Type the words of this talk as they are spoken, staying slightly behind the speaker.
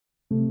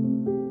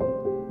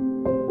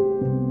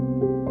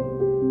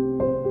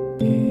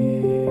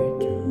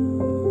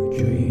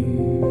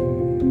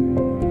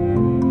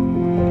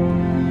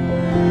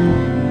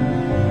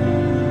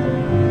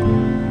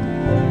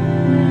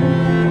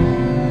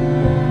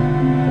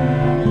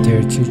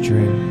Dare to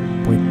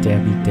Dream with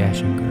Debbi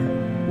Dachinger.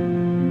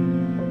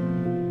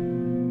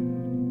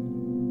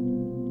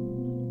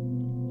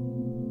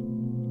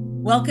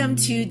 Welcome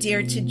to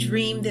Dare to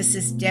Dream. This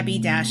is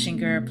Debbi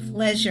Dachinger.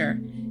 Pleasure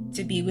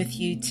to be with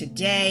you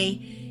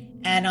today.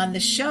 And on the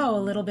show, a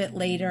little bit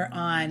later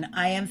on,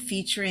 I am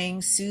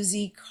featuring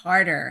Susie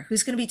Carder,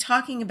 who's going to be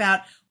talking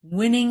about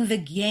winning the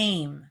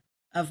game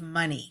of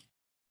money.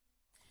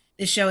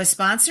 This show is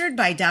sponsored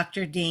by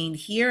Dr. Dane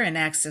here and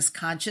Access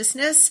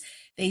Consciousness.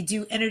 They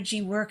do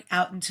energy work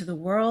out into the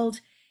world.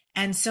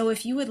 And so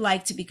if you would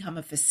like to become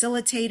a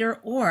facilitator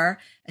or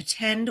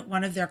attend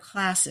one of their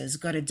classes,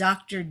 go to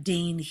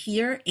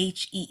drdanehere,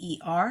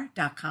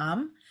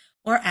 HEER.com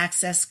or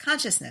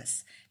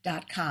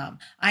accessconsciousness.com.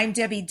 I'm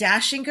Debbi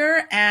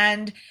Dachinger,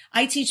 and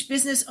I teach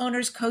business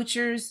owners,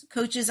 coaches,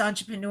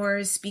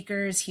 entrepreneurs,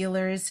 speakers,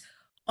 healers,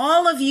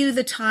 all of you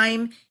the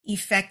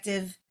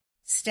time-effective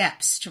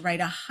steps to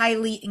write a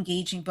highly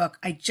engaging book.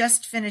 I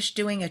just finished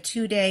doing a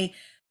 2-day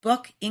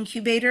book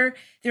incubator.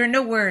 There are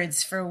no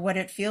words for what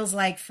it feels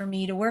like for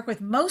me to work with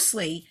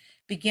mostly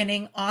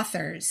beginning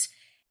authors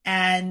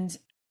and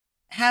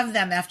have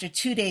them after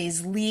 2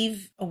 days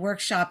leave a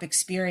workshop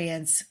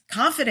experience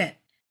confident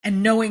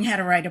and knowing how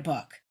to write a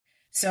book.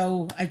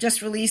 So I've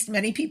just released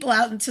many people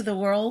out into the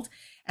world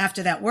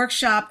after that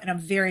workshop, and I'm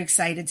very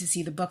excited to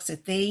see the books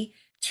that they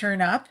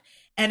turn up.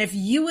 And if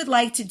you would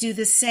like to do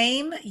the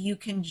same, you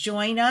can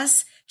join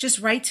us. Just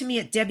write to me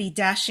at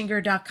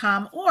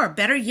debbidachinger.com, or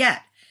better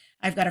yet,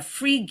 I've got a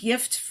free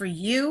gift for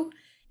you.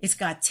 It's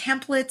got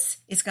templates.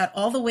 It's got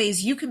all the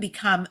ways you can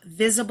become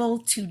visible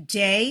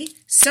today.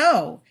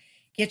 So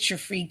get your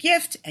free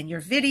gift and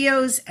your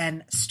videos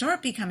and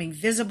start becoming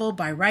visible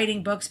by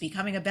writing books,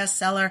 becoming a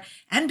bestseller,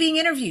 and being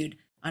interviewed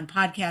on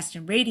podcast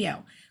and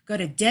radio. Go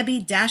to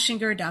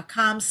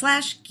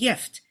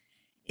debbidachinger.com/gift.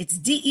 It's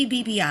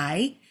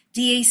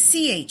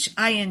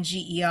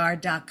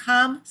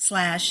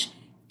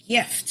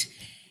DEBBIDACHINGER.com/gift.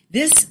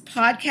 This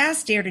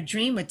podcast, Dare to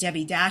Dream with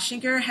Debbi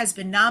Dachinger, has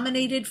been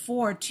nominated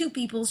for 2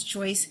 People's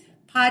Choice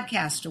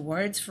Podcast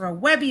Awards for a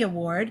Webby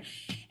Award,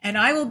 and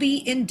I will be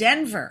in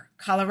Denver,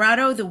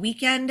 Colorado, the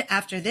weekend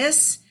after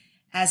this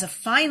as a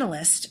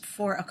finalist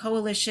for a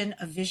Coalition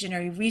of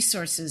Visionary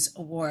Resources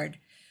Award.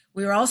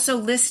 We are also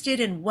listed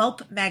in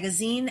Whelp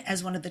magazine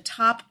as one of the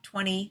top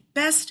 20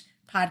 best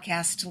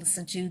podcasts to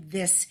listen to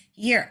this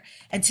year.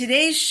 And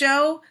today's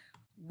show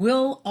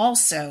will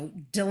also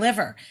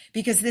deliver,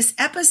 because this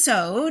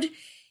episode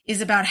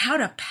is about how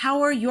to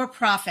power your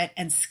profit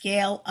and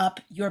scale up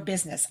your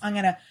business. I'm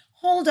going to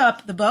hold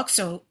up the book.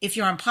 So if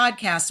you're on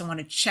podcast and want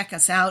to check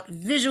us out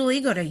visually,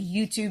 go to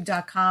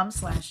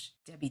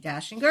youtube.com/Debbi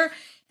Dachinger.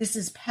 This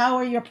is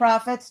Power Your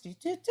Profits.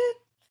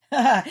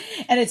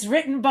 And it's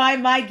written by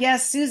my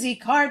guest, Susie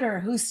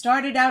Carder, who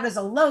started out as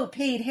a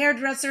low-paid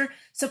hairdresser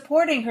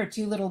supporting her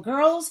 2 little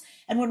girls.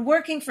 And when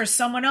working for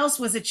someone else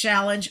was a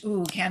challenge,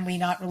 can we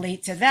not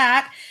relate to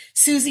that?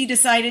 Susie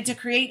decided to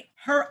create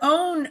her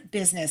own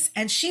business,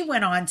 and she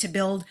went on to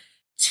build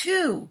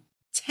 2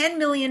 $10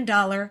 million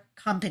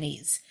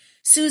companies.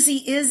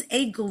 Susie is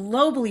a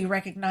globally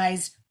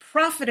recognized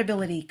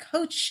profitability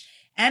coach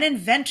and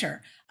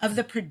inventor of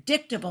the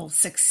predictable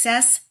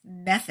success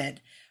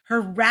method. Her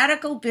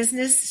radical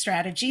business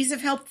strategies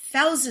have helped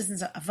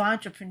thousands of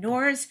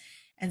entrepreneurs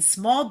and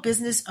small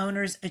business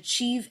owners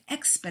achieve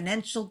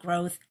exponential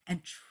growth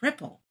and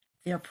triple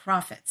their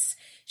profits.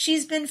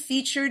 She's been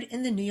featured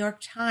in the New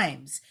York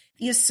Times,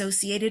 the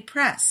Associated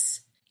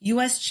Press,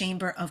 U.S.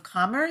 Chamber of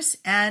Commerce,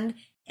 and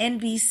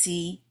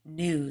NBC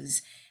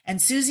News.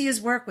 And Susie has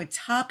worked with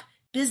top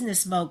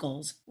business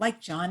moguls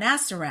like John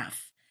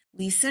Assaraf,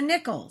 Lisa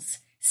Nichols,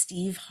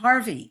 Steve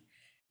Harvey.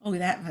 Oh,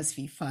 that must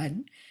be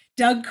fun.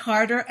 Doug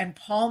Carter and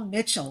Paul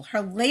Mitchell.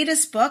 Her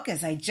latest book,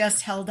 as I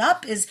just held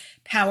up, is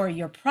Power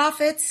Your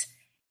Profits,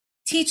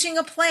 teaching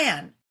a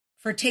plan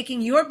for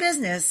taking your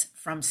business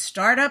from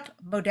startup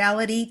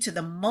modality to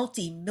the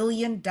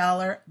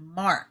multi-million-dollar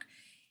mark.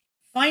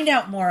 Find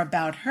out more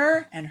about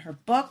her and her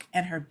book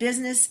and her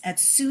business at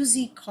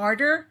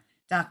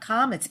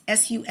susiecarder.com. It's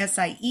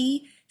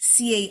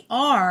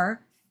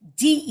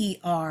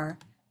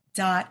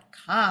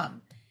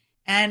SUSIECARDER.com.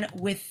 And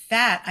with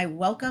that, I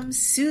welcome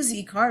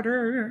Susie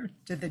Carder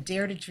to the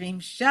Dare to Dream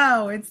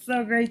show. It's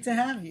so great to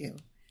have you.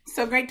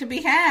 So great to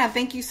be had.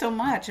 Thank you so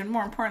much. And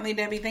more importantly,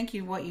 Debbi, thank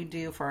you for what you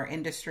do for our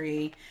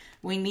industry.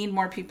 We need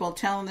more people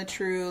telling the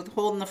truth,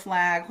 holding the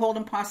flag,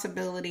 holding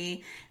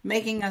possibility,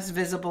 making us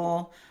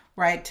visible,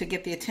 right, to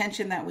get the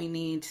attention that we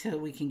need so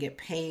we can get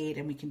paid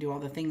and we can do all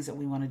the things that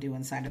we want to do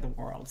inside of the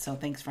world. So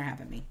thanks for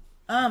having me.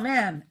 Oh,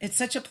 man, it's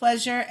such a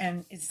pleasure.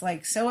 And it's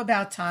like so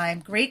about time.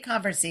 Great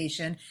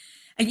conversation.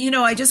 And,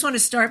 I just want to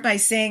start by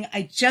saying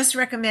I just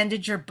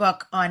recommended your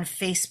book on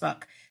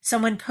Facebook.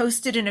 Someone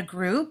posted in a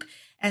group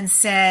and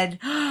said,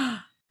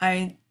 I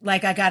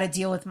got to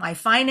deal with my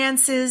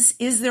finances.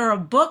 Is there a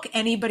book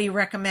anybody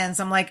recommends?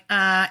 I'm like,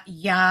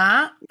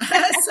 yeah.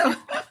 So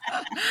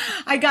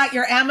I got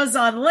your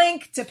Amazon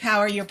link to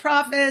Power Your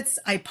Profits.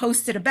 I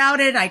posted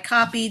about it. I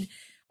copied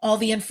all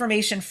the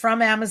information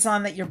from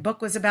Amazon that your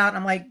book was about.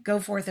 I'm like, go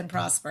forth and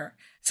prosper.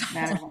 So,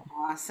 That is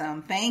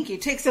awesome. Thank you.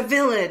 Takes a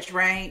village,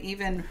 right?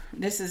 Even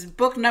this is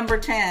book number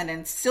 10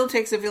 and still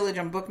takes a village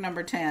on book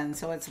number 10.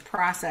 So it's a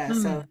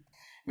process of,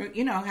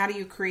 how do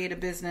you create a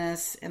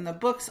business? And the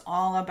book's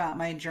all about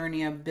my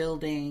journey of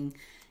building,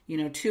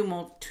 two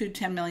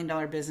 $10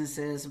 million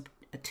businesses,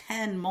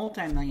 10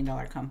 multi-million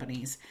dollar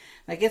companies.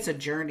 Like, it's a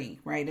journey,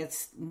 right?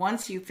 It's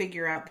once you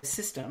figure out the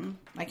system,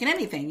 like in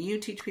anything, you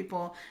teach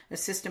people a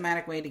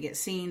systematic way to get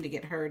seen, to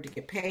get heard, to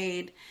get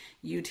paid.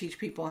 You teach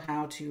people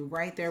how to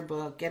write their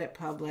book, get it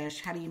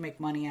published. How do you make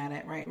money at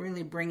it, right?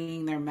 Really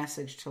bringing their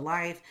message to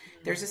life.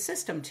 There's a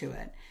system to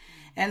it.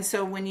 And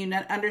so when you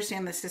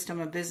understand the system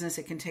of business,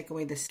 it can take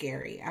away the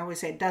scary. I always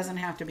say it doesn't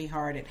have to be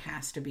hard. It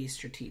has to be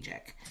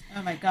strategic.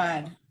 oh my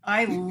God,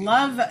 I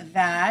love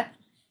that.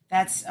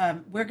 That's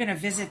we're going to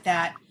visit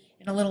that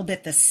in a little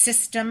bit. The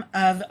system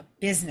of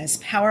business,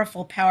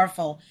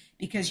 powerful,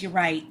 because you're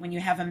right. When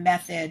you have a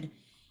method,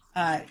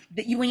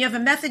 when you have a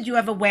method, you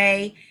have a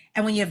way,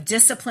 and when you have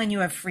discipline, you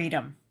have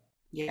freedom.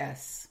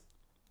 Yes.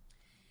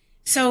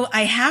 So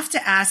I have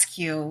to ask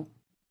you,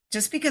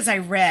 just because I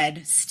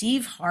read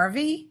Steve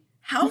Harvey,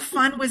 how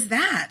fun was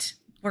that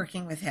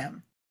working with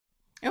him?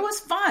 It was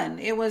fun.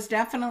 It was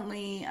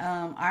definitely.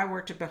 I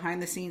worked behind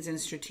the scenes in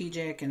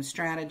strategic and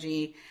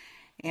strategy.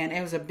 And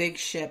it was a big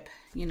ship,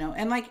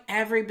 and like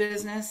every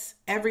business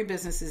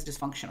is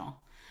dysfunctional,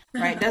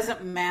 right? It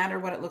doesn't matter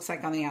what it looks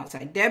like on the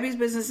outside. Debbie's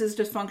business is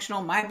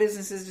dysfunctional. My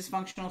business is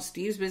dysfunctional.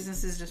 Steve's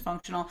business is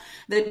dysfunctional.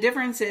 The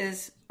difference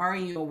is, are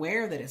you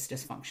aware that it's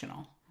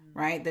dysfunctional,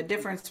 right? The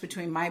difference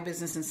between my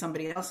business and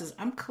somebody else's,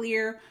 I'm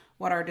clear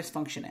what our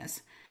dysfunction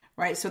is,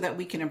 right? So that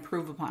we can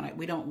improve upon it.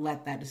 We don't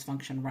let that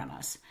dysfunction run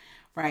us.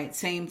 Right.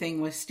 Same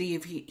thing with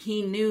Steve.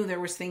 He knew there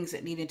was things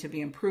that needed to be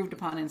improved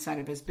upon inside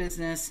of his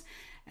business,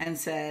 and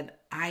said,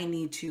 I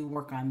need to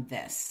work on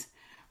this.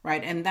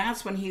 Right. And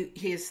that's when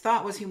his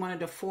thought was he wanted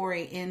to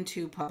foray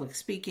into public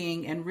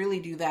speaking and really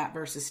do that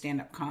versus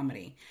stand-up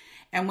comedy.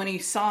 And when he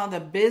saw the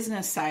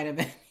business side of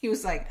it, he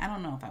was like, I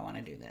don't know if I want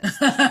to do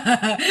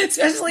this.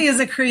 Especially as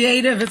a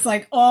creative, it's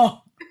like,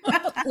 oh,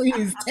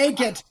 please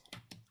take it.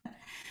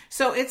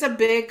 So it's a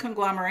big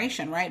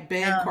conglomeration, right?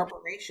 Big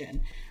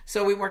corporation.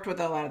 So we worked with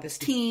a lot of this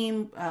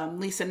team.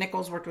 Lisa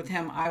Nichols worked with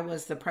him. I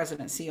was the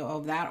president CEO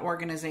of that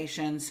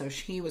organization. So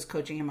she was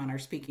coaching him on our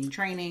speaking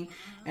training.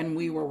 And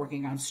we were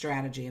working on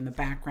strategy in the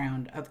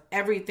background of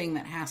everything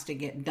that has to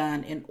get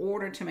done in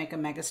order to make a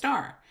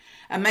megastar.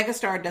 A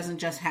megastar doesn't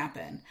just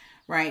happen,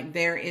 right?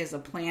 There is a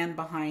plan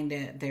behind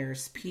it.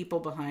 There's people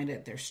behind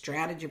it. There's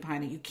strategy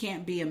behind it. You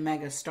can't be a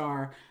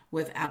megastar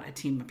without a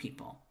team of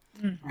people,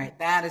 right?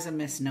 That is a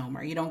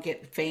misnomer. You don't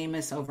get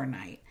famous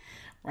overnight.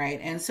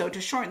 Right. And so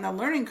to shorten the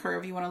learning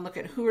curve, you want to look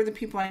at who are the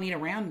people I need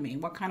around me?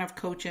 What kind of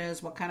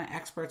coaches, what kind of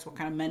experts, what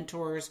kind of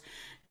mentors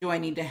do I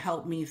need to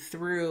help me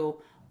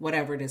through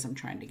whatever it is I'm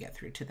trying to get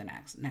through to the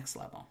next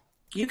level?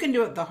 You can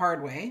do it the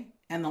hard way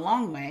and the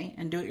long way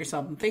and do it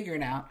yourself and figure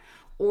it out.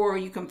 Or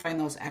you can find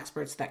those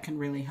experts that can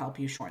really help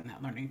you shorten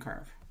that learning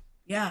curve.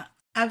 Yeah,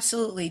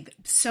 absolutely.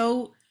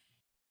 So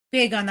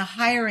big on the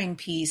hiring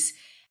piece.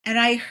 And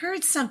I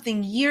heard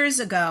something years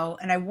ago,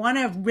 and I want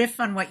to riff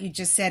on what you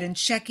just said and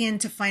check in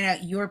to find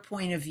out your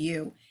point of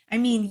view. I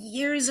mean,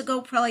 years ago,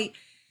 probably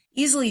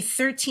easily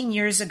 13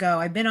 years ago,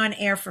 I've been on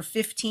air for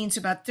 15, so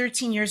about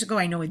 13 years ago,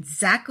 I know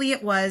exactly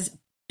it was,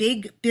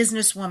 big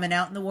businesswoman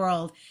out in the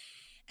world.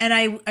 And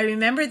I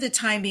remember the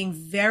time being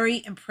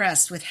very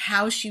impressed with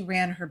how she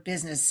ran her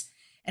business.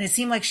 And it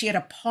seemed like she had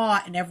a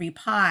paw in every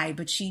pie,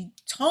 but she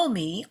told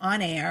me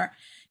on air,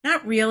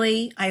 not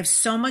really. I have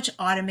so much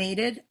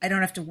automated. I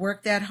don't have to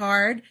work that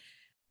hard.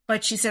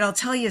 But she said, I'll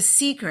tell you a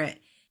secret.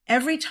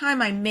 Every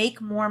time I make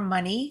more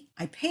money,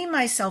 I pay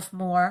myself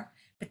more,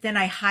 but then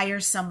I hire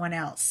someone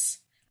else.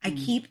 I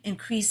keep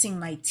increasing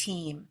my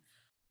team.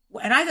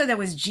 And I thought that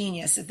was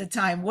genius at the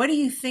time. What do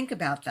you think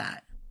about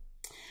that?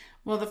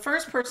 Well, the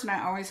first person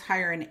I always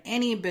hire in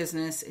any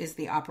business is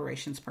the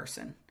operations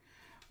person.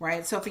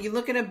 Right. So if you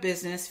look at a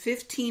business,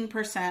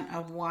 15%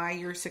 of why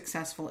you're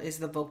successful is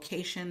the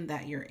vocation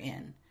that you're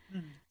in.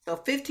 So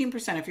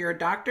 15%, if you're a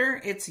doctor,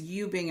 it's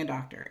you being a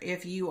doctor.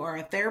 If you are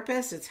a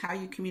therapist, it's how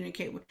you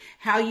communicate,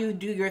 how you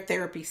do your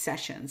therapy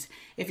sessions.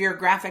 If you're a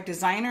graphic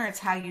designer, it's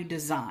how you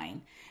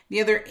design.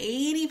 The other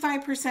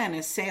 85%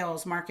 is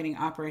sales, marketing,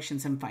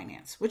 operations, and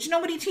finance, which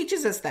nobody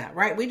teaches us that,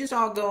 right? We just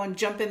all go and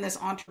jump in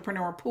this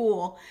entrepreneur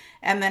pool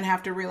and then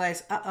have to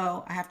realize,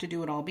 I have to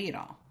do it all, be it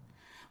all.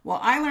 Well,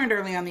 I learned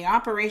early on the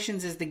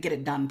operations is the get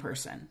it done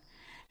person.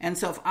 And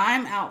so if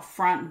I'm out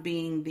front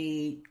being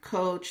the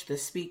coach, the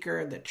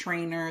speaker, the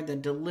trainer, the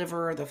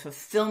deliverer, the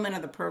fulfillment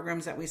of the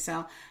programs that we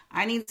sell,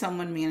 I need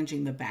someone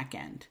managing the back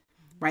end,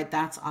 right?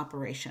 That's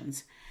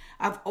operations.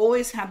 I've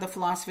always had the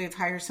philosophy of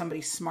hire somebody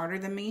smarter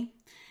than me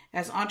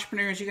as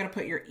entrepreneurs, you got to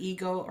put your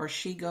ego or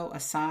she-go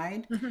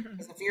aside.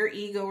 Because if your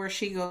ego or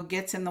she-go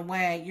gets in the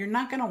way, you're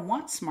not going to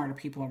want smarter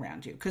people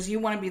around you because you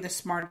want to be the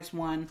smartest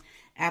one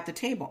at the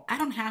table. I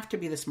don't have to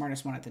be the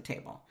smartest one at the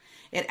table.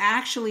 It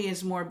actually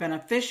is more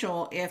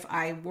beneficial if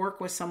I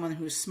work with someone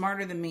who's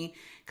smarter than me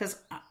because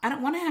I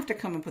don't want to have to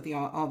come up with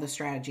all the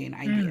strategy and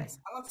ideas.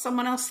 I want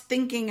someone else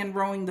thinking and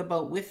rowing the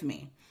boat with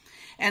me.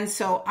 And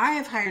so I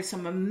have hired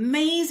some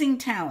amazing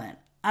talent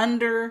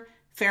under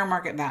fair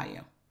market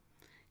value.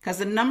 Because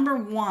the number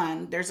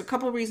one, there's a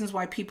couple of reasons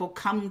why people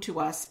come to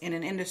us in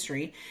an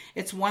industry.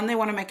 It's one, they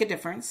want to make a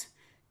difference.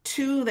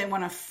 Two, they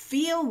want to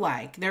feel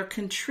like they're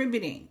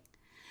contributing,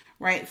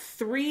 right?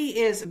 Three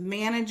is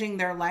managing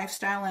their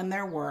lifestyle and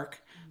their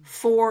work.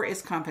 Four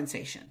is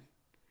compensation.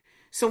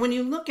 So when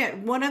you look at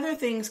what other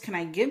things can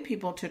I give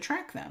people to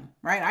track them,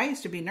 right? I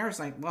used to be nervous,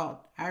 like,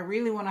 well, I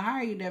really want to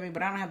hire you, Debbie,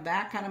 but I don't have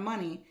that kind of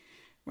money,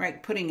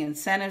 right? Putting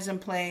incentives in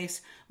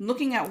place,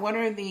 looking at what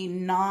are the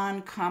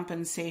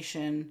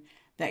non-compensation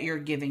that you're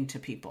giving to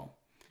people,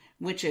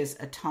 which is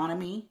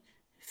autonomy,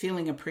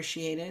 feeling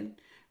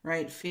appreciated,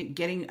 right?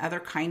 Getting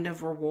other kind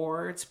of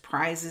rewards,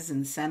 prizes,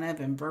 incentive,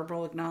 and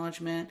verbal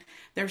acknowledgement.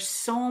 There's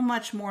so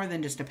much more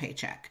than just a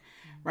paycheck,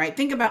 right?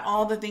 Think about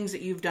all the things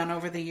that you've done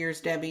over the years,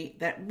 Debbie,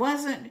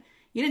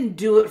 you didn't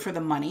do it for the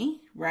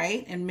money,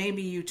 right? And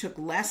maybe you took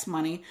less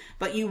money,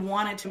 but you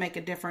wanted to make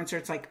a difference, or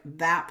it's like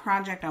that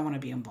project I want to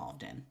be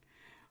involved in.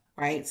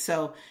 Right.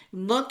 So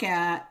look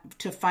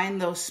to find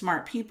those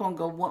smart people and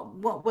go,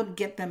 what would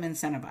get them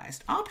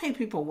incentivized? I'll pay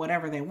people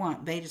whatever they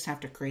want. They just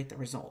have to create the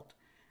result.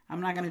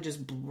 I'm not going to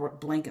just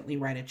blanketly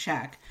write a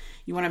check.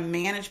 You want to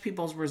manage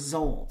people's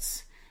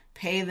results,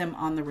 pay them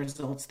on the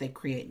results they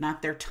create,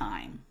 not their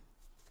time.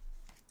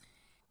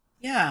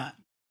 Yeah.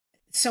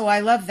 So I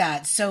love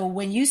that. So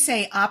when you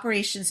say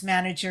operations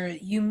manager,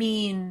 you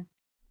mean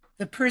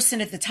the person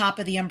at the top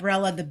of the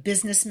umbrella, the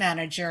business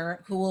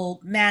manager who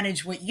will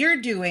manage what you're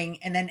doing,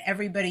 and then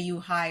everybody you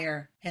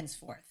hire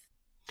henceforth.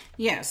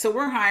 Yeah, so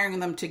we're hiring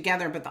them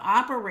together, but the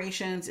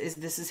operations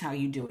this is how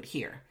you do it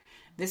here.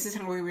 This is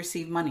how we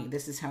receive money.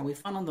 This is how we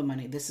funnel the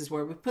money. This is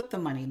where we put the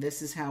money.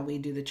 This is how we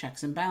do the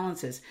checks and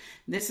balances.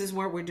 This is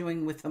what we're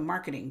doing with the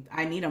marketing.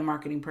 I need a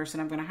marketing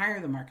person. I'm going to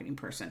hire the marketing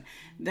person.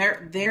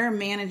 They're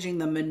managing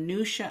the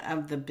minutia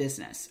of the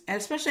business,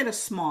 especially at a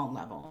small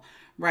level.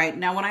 Right.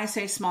 Now, when I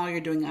say small, you're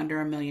doing under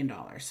 $1 million,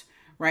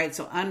 right?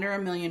 So under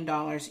 $1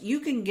 million, you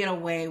can get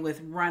away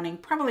with running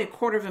probably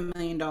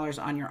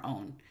 $250,000 on your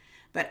own.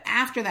 But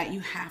after that,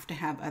 you have to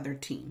have other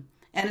team.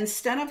 And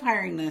instead of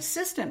hiring an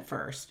assistant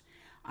first,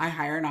 I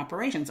hire an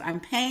operations. I'm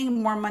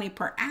paying more money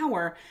per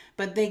hour,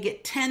 but they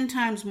get 10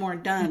 times more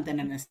done than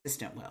an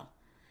assistant will.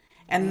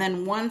 And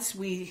then once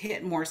we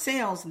hit more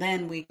sales,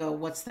 then we go,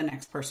 what's the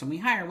next person we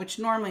hire, which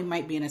normally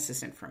might be an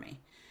assistant for me.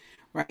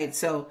 Right.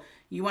 So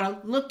you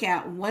want to look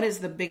at what is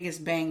the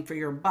biggest bang for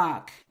your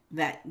buck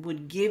that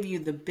would give you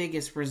the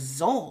biggest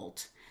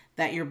result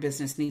that your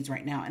business needs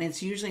right now. And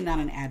it's usually not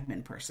an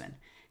admin person,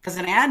 because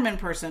an admin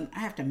person, I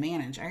have to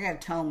manage. I got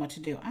to tell them what to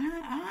do. I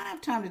don't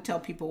have time to tell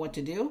people what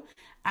to do.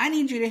 I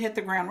need you to hit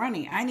the ground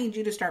running. I need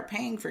you to start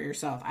paying for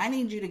yourself. I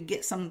need you to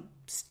get some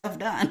stuff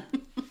done.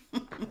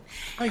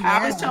 Oh, yeah. I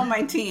always tell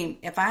my team,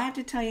 if I have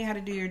to tell you how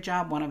to do your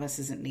job, one of us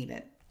isn't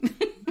needed.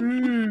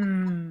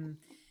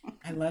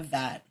 I love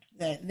that.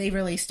 That they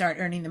really start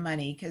earning the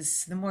money,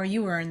 because the more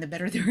you earn, the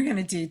better they're going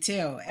to do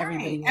too.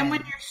 Everybody. Right. And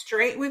when you're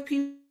straight with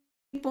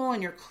people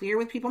and you're clear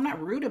with people, I'm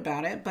not rude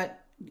about it,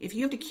 but if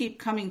you have to keep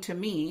coming to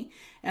me,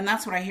 and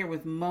that's what I hear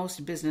with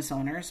most business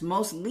owners,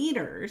 most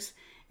leaders,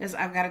 is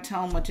I've got to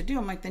tell them what to do.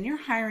 I'm like, then you're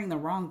hiring the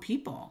wrong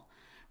people,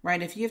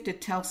 right? If you have to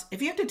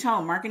tell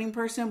a marketing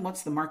person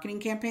what's the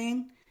marketing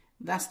campaign,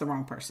 that's the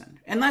wrong person.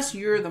 Unless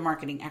you're the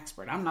marketing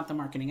expert. I'm not the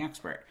marketing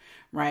expert,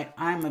 right?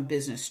 I'm a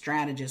business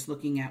strategist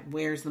looking at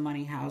where's the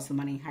money, how's the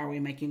money, how are we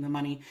making the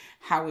money,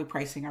 how are we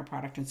pricing our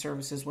product and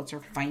services, what's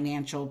our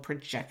financial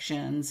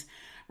projections,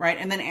 right?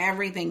 And then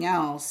everything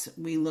else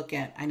we look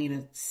at, I need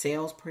a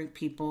sales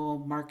people,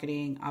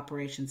 marketing,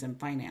 operations, and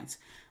finance.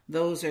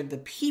 Those are the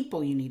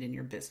people you need in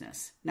your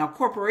business. Now,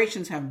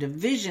 corporations have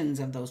divisions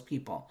of those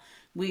people.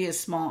 We as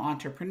small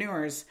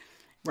entrepreneurs,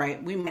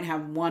 right, we might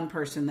have one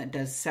person that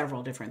does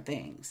several different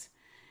things.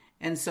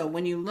 And so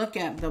when you look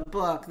at the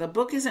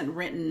book isn't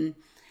written,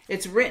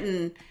 it's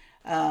written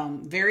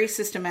very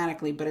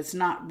systematically, but it's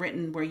not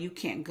written where you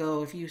can't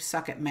go, if you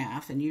suck at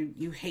math and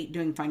you hate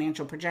doing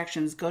financial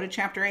projections, go to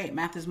chapter 8,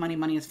 math is money,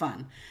 money is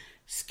fun.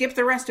 Skip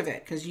the rest of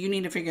it because you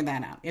need to figure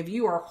that out. If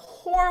you are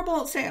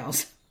horrible at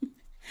sales,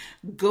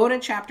 go to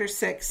chapter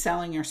 6,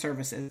 selling your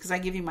services, because I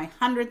give you my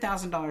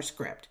 $100,000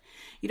 script.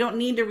 You don't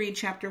need to read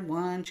chapter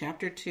 1,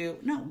 chapter 2.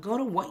 No, go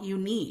to what you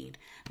need.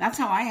 That's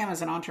how I am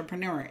as an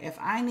entrepreneur. If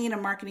I need a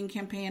marketing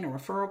campaign, a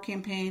referral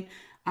campaign,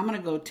 I'm going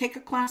to go take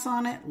a class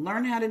on it,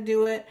 learn how to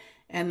do it,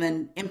 and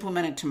then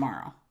implement it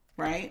tomorrow,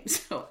 right?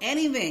 So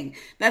anything,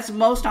 that's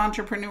most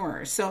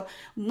entrepreneurs. So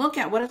look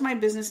at what does my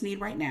business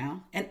need right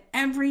now? And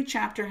every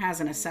chapter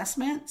has an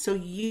assessment so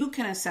you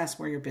can assess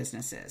where your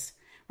business is.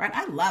 right?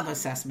 I love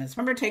assessments.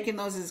 Remember taking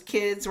those as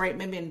kids, right?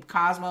 Maybe in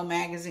Cosmo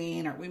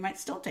magazine, or we might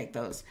still take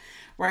those,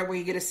 right? Where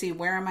you get to see,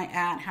 where am I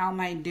at? How am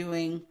I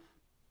doing?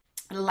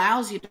 It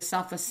allows you to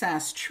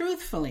self-assess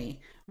truthfully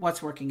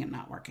what's working and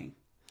not working.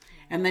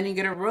 And then you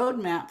get a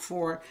roadmap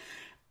for,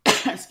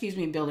 excuse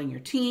me, building your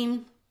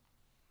team,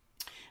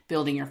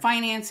 building your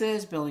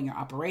finances, building your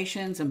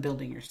operations, and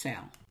building your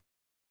sale.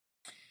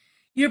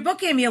 Your book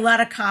gave me a lot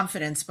of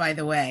confidence, by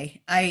the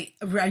way. I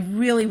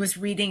really was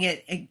reading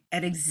it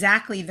at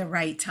exactly the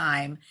right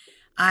time.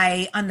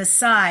 On the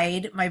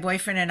side, my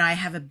boyfriend and I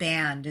have a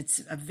band.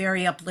 It's a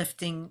very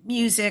uplifting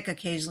music.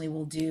 Occasionally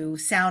we'll do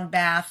sound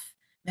bath,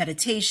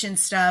 meditation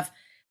stuff.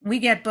 We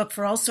get booked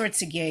for all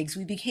sorts of gigs.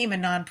 We became a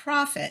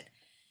nonprofit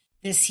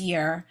this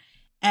year,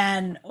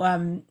 and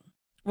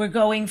we're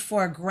going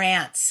for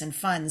grants and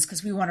funds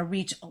because we want to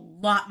reach a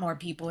lot more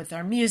people with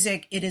our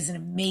music. It is an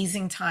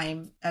amazing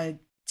time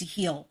to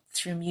heal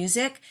through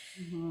music.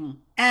 Mm-hmm.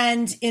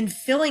 And in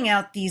filling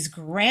out these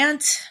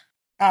grant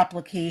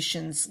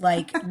applications,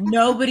 like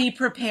nobody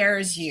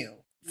prepares you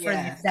for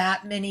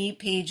that many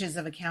pages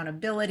of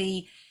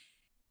accountability.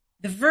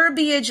 The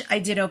verbiage, I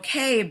did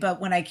okay,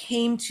 but when I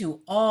came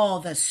to all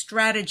the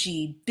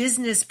strategy,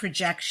 business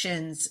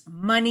projections,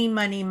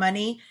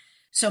 money.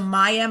 So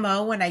my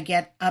MO when I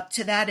get up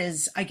to that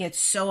is I get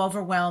so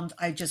overwhelmed,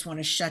 I just want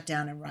to shut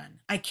down and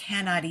run. I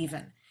cannot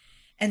even.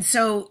 And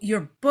so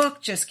your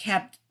book just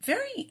kept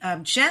very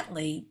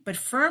gently but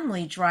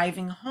firmly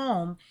driving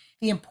home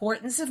the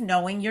importance of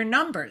knowing your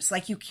numbers.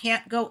 Like you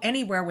can't go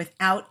anywhere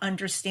without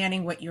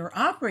understanding what you're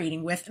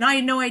operating with. And I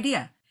had no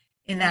idea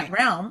in that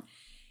realm.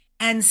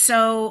 And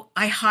so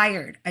I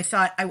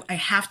thought I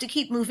have to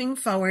keep moving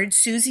forward.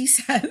 Susie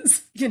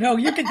says, you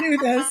can do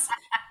this.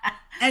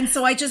 And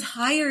so I just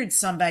hired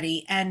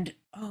somebody, and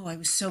I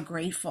was so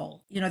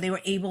grateful. They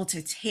were able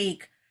to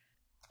take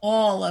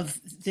all of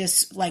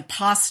this like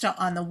pasta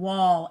on the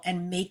wall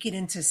and make it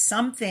into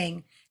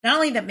something, not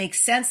only that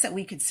makes sense that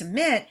we could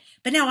submit,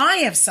 but now I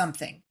have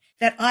something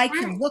that I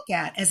can look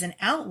at as an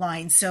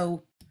outline.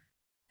 So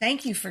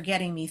thank you for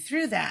getting me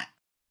through that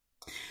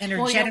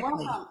energetically. Well,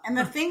 you're welcome. And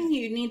the thing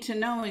you need to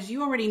know is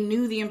you already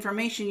knew the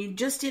information. You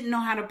just didn't know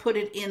how to put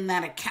it in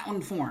that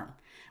accountant form,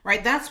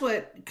 right?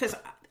 Because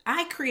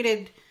I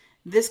created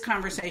this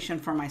conversation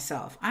for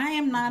myself. I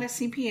am not a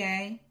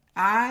CPA.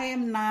 I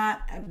am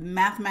not a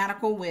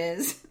mathematical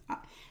whiz.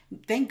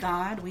 Thank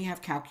God we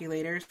have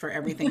calculators for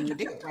everything we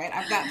do, right?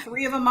 I've got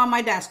 3 of them on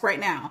my desk right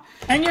now.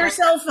 And your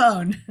cell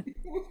phone.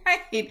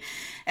 Right.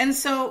 And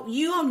so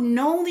you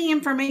know the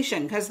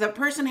information because the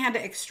person had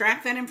to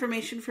extract that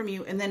information from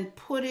you and then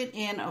put it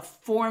in a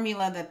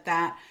formula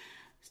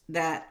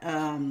that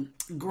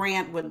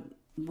grant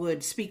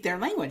would speak their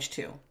language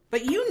to.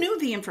 But you knew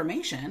the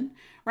information,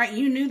 right?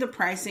 You knew the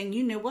pricing.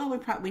 You knew, well,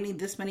 we need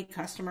this many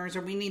customers,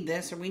 or we need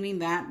this, or we need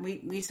that.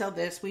 We sell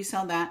this, we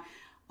sell that.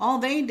 All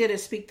they did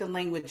is speak the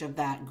language of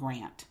that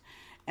grant.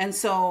 And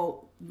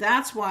so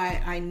that's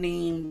why I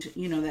named,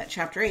 that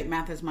chapter 8,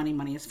 Math is Money,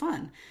 Money is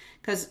Fun.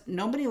 Because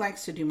nobody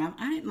likes to do math.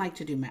 I didn't like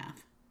to do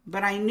math.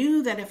 But I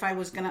knew that if I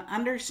was going to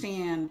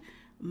understand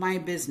my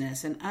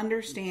business and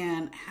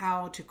understand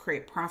how to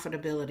create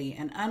profitability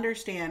and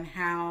understand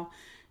how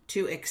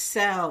to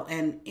excel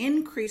and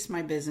increase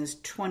my business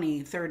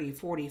 20, 30,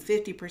 40,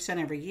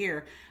 50% every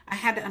year, I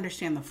had to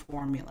understand the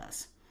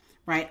formulas,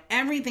 right?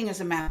 Everything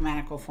is a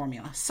mathematical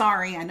formula.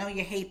 Sorry, I know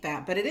you hate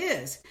that, but it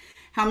is.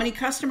 How many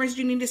customers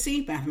do you need to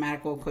see?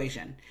 Mathematical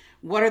equation.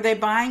 What are they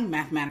buying?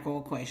 Mathematical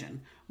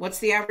equation. What's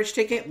the average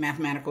ticket?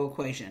 Mathematical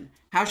equation.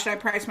 How should I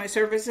price my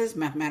services?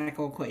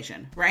 Mathematical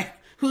equation, right?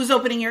 Who's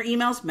opening your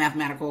emails?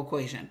 Mathematical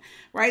equation,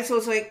 right? So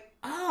it's like,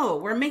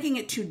 we're making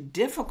it too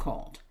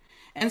difficult.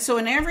 And so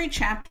in every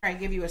chapter, I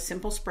give you a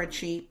simple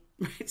spreadsheet,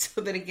 right?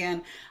 So that,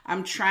 again,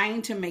 I'm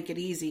trying to make it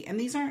easy. And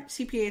these aren't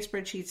CPA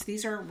spreadsheets.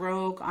 These are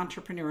rogue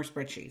entrepreneur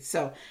spreadsheets.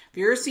 So if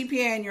you're a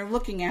CPA and you're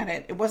looking at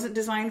it, it wasn't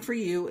designed for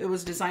you. It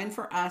was designed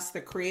for us,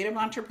 the creative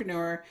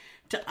entrepreneur,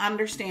 to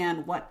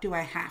understand, what do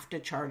I have to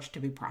charge to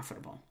be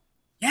profitable?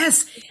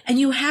 Yes. And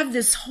you have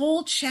this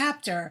whole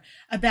chapter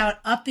about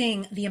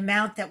upping the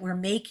amount that we're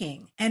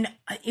making. And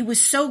it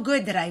was so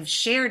good that I've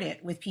shared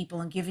it with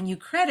people and given you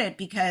credit,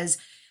 because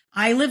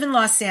I live in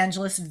Los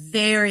Angeles,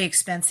 very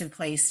expensive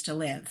place to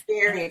live.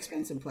 Very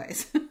expensive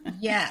place.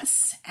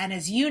 Yes. And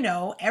as you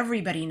know,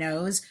 everybody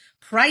knows,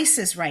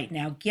 prices right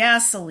now,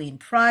 gasoline,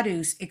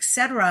 produce,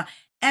 etc.,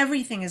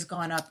 everything has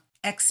gone up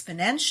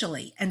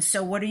exponentially. And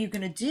so what are you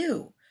going to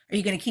do? Are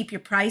you going to keep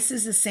your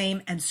prices the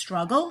same and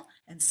struggle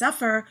and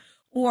suffer?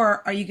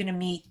 Or are you going to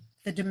meet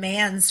the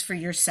demands for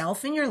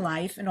yourself in your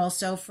life and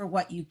also for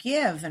what you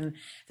give? And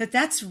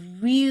that's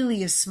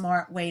really a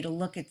smart way to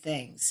look at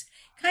things.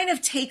 Kind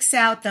of takes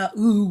out the,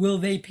 will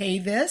they pay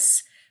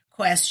this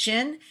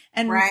question?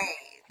 And,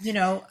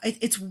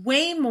 it's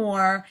way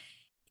more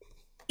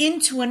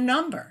into a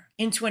number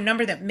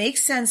that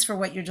makes sense for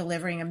what you're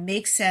delivering and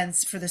makes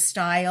sense for the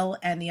style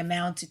and the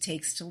amount it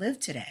takes to live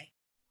today.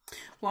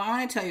 Well, I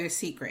want to tell you a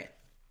secret.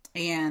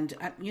 And,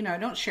 I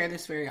don't share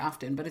this very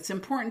often, but it's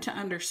important to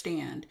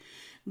understand.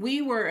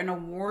 We were an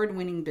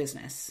award-winning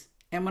business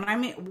And when I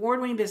mean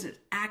award-winning business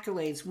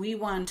accolades, we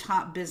won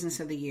top business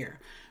of the year.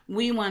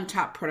 We won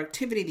top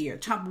productivity of the year,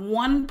 top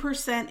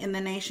 1% in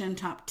the nation,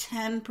 top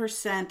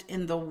 10%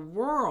 in the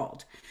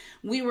world.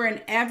 We were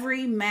in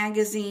every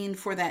magazine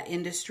for that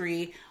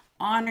industry,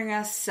 honoring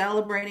us,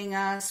 celebrating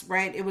us,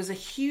 right? It was a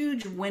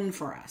huge win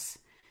for us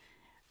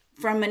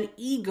from an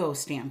ego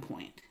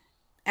standpoint.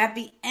 At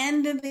the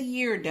end of the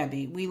year,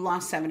 Debbie, we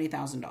lost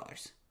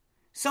 $70,000.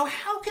 So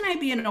how can I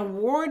be an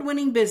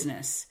award-winning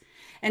business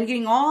and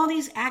getting all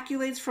these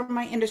accolades from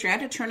my industry? I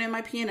had to turn in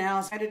my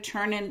P&Ls. I had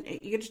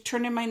to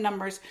turn in my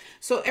numbers.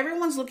 So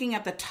everyone's looking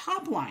at the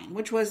top line,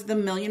 which was the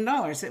 $1 million.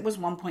 It was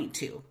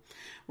 1.2,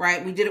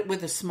 right? We did it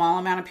with a small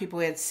amount of people.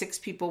 We had 6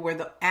 people, where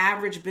the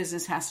average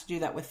business has to do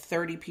that with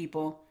 30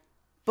 people.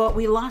 But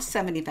we lost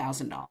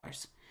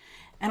 $70,000.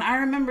 And I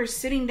remember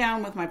sitting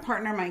down with my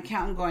partner, my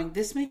accountant, going,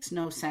 this makes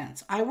no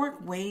sense. I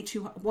work way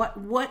too,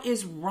 what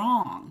is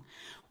wrong?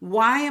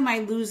 Why am I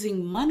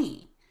losing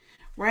money?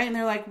 Right? And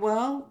they're like,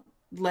 well,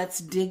 let's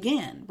dig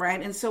in.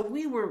 Right? And so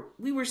we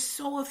were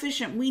so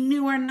efficient. We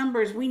knew our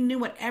numbers. We knew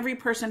what every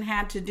person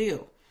had to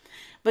do.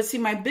 But see,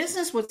 my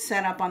business was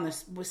set up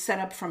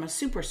from a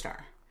superstar,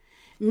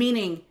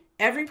 meaning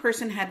every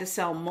person had to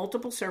sell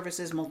multiple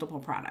services, multiple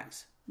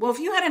products. Well, if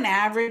you had an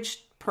average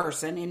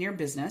person in your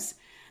business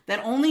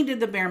that only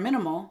did the bare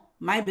minimal,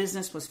 my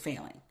business was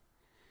failing.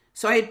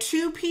 So I had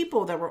 2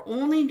 people that were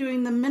only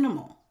doing the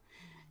minimal.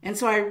 And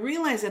so I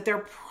realized that their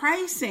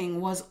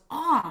pricing was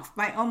off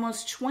by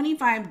almost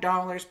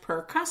 $25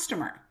 per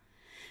customer.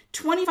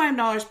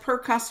 $25 per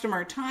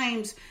customer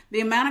times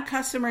the amount of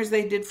customers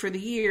they did for the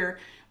year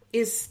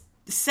is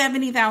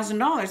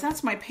 $70,000.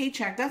 That's my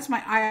paycheck. That's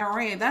my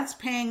IRA. That's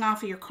paying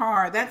off of your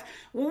car.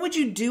 What would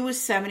you do with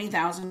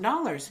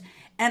 $70,000?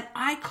 And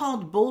I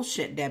called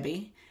bullshit,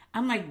 Debbie.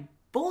 I'm like,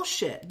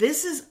 bullshit.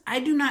 I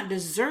do not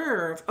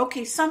deserve,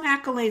 okay, some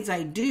accolades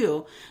I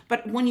do,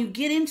 but when you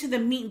get into the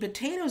meat and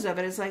potatoes of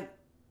it, it's like,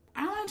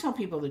 I want to tell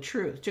people the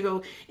truth. To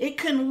go, it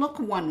can look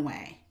one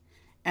way,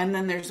 and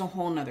then there's a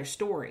whole nother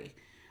story.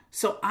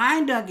 So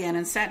I dug in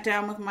and sat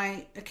down with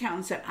my accountant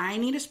and said, I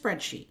need a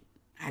spreadsheet.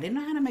 I didn't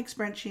know how to make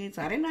spreadsheets.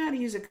 I didn't know how to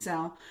use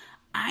Excel.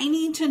 I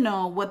need to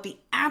know what the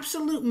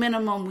absolute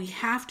minimum we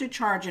have to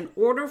charge in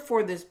order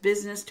for this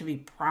business to be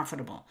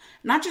profitable,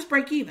 not just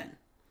break even.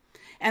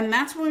 And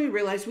that's when we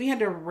realized we had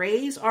to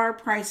raise our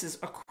prices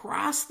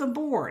across the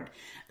board.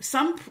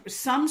 Some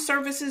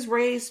services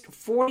raised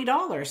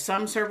 $40.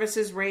 Some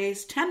services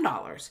raised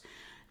 $10,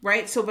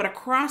 right? So, but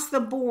across the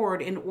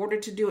board in order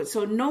to do it.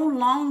 So no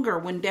longer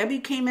when Debbie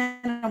came in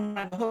and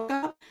wanted to hook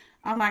up,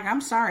 I'm like,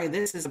 I'm sorry,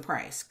 this is the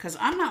price, because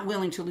I'm not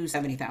willing to lose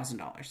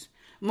 $70,000.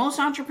 Most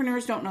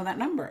entrepreneurs don't know that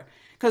number,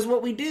 because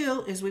what we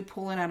do is we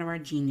pull it out of our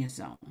genius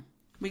zone.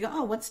 We go,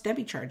 oh, what's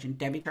Debbie charging?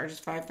 Debbie charges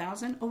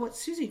 $5,000. Oh,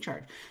 what's Susie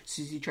charge?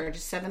 Susie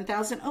charges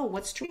 $7,000. Oh,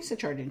 what's Teresa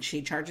charging?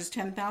 She charges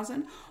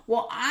 $10,000.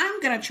 Well,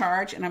 I'm going to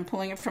charge, and I'm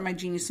pulling it from my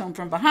genius zone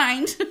from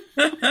behind.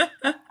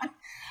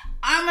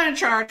 I'm going to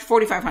charge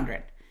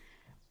 $4,500.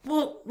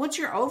 Well, what's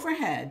your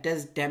overhead?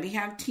 Does Debbie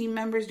have team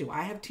members? Do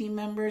I have team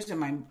members?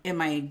 Am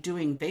I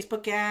doing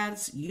Facebook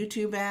ads,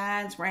 YouTube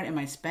ads, right? Am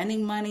I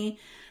spending money?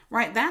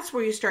 Right? That's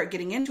where you start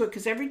getting into it,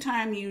 because every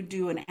time you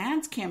do an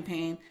ads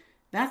campaign,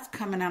 that's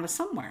coming out of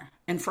somewhere.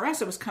 And for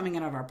us, it was coming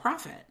out of our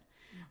profit,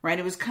 right?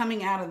 It was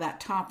coming out of that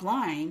top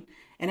line,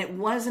 and it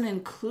wasn't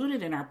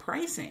included in our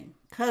pricing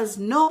because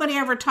nobody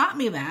ever taught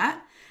me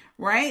that,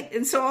 right?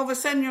 And so all of a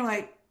sudden you're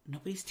like,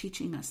 nobody's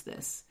teaching us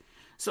this.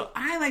 So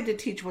I like to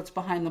teach what's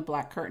behind the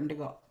black curtain, to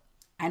go,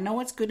 I know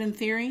what's good in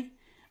theory,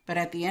 but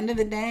at the end of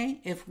the day,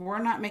 if we're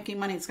not making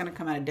money, it's going to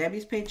come out of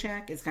Debbie's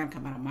paycheck. It's going to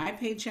come out of my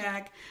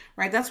paycheck,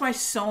 right? That's why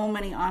so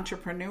many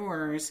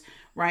entrepreneurs,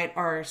 right,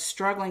 are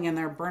struggling and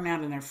they're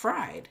burnout and they're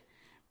fried,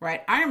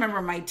 right? I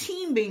remember my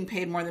team being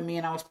paid more than me,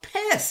 and I was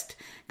pissed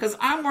because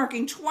I'm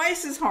working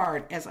twice as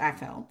hard as I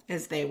felt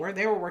as they were.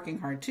 They were working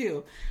hard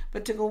too.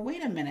 But to go,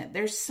 wait a minute,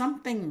 there's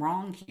something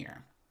wrong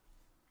here.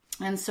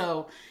 And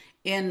so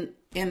in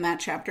that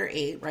chapter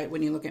 8, right,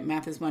 when you look at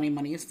math is money,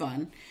 money is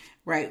fun,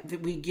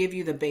 right, we give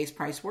you the base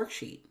price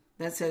worksheet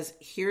that says,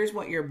 here's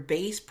what your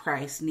base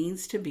price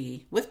needs to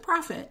be with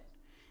profit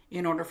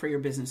in order for your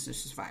business to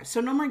survive. So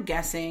no more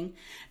guessing,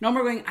 no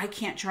more going, I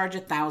can't charge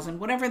 $1,000,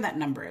 whatever that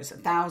number is,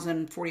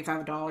 $1,000,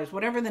 $45,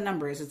 whatever the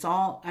number is. It's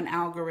all an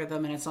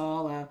algorithm and it's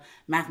all a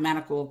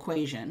mathematical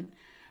equation,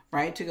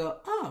 right? To go,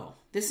 oh,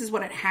 this is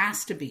what it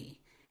has to be.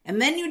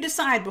 And then you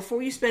decide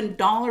before you spend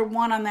 $1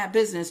 on that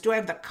business, do I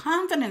have the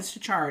confidence to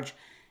charge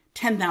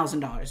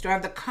 $10,000? Do I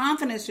have the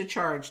confidence to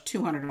charge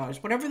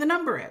 $200, whatever the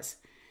number is?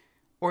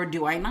 Or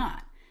do I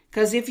not?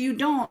 Because if you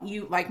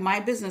don't, like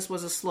my business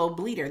was a slow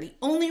bleeder. The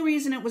only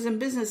reason it was in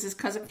business is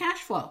because of cash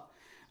flow.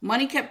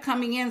 Money kept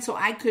coming in so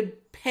I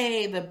could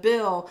pay the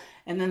bill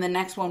and then the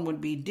next one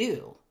would be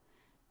due.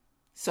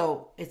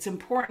 So it's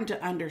important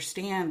to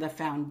understand the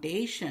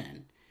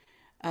foundation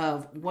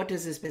of what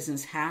does this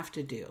business have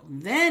to do.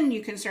 Then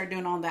you can start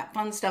doing all that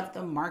fun stuff,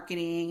 the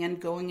marketing and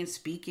going and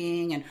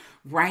speaking and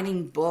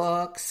writing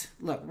books.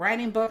 Look,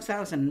 writing books, that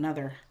was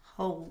another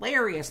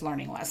hilarious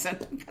learning lesson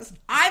because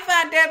I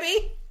thought,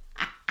 Debbie,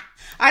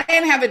 I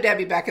didn't have a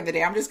Debbie back in the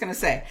day. I'm just going to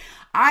say,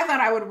 I thought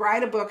I would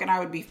write a book and I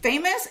would be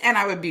famous and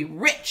I would be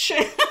rich.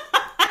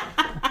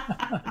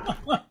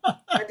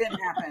 That didn't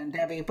happen,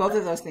 Debbie. Both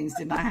of those things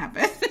did not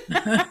happen.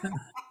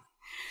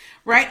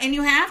 Right? And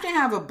you have to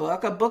have a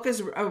book. A book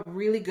is a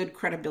really good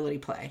credibility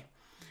play.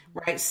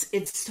 Right?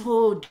 It's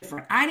so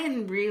different. I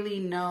didn't really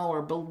know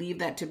or believe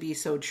that to be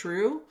so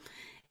true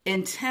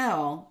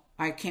until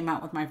I came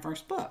out with my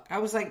first book. I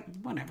was like,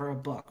 whatever, a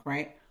book,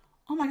 right?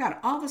 Oh my God.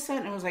 All of a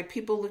sudden, it was like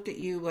people looked at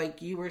you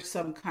like you were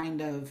some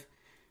kind of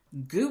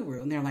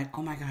guru. And they're like,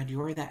 oh my God,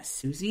 you're that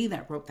Susie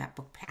that wrote that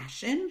book,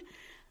 Passion?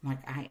 I'm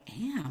like, I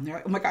am. They're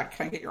like, oh my God,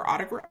 can I get your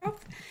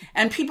autograph?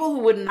 And people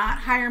who would not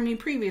hire me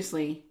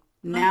previously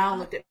now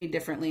looked at me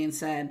differently and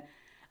said,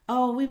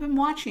 oh, we've been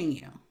watching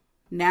you.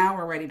 Now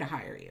we're ready to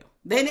hire you.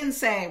 They didn't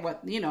say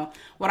what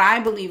I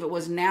believe it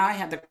was. Now I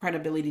have the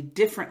credibility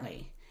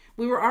differently.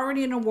 We were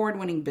already an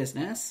award-winning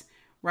business,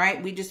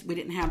 right? We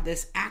didn't have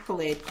this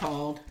accolade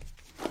called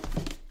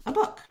a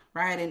book,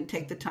 right? I didn't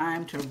take the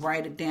time to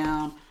write it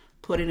down,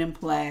 put it in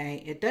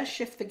play. It does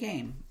shift the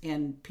game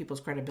in people's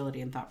credibility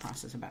and thought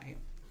process about you.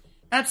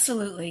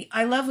 Absolutely.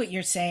 I love what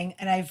you're saying.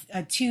 And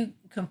I've two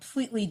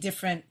completely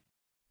different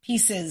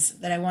pieces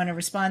that I want to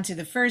respond to.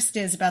 The first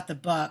is about the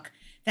book.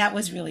 That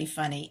was really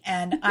funny.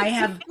 And I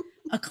have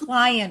a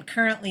client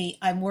currently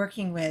I'm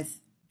working with,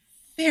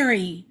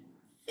 very,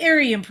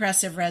 very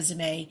impressive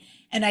resume.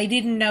 And I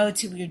didn't know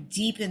until we were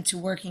deep into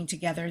working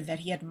together that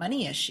he had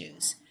money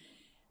issues.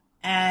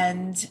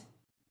 And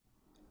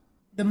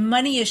the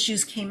money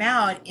issues came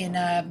out in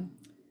a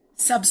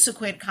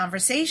subsequent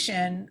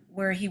conversation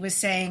where he was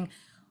saying,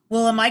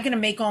 well, am I going to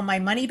make all my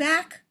money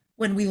back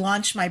when we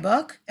launch my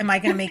book? Am I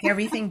going to make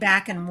everything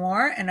back and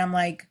more? And I'm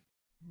like,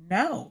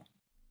 no.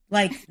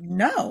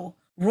 No.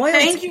 Royalty.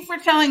 Thank you for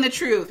telling the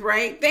truth,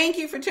 right? Thank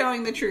you for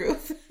telling the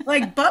truth.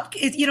 Like,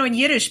 in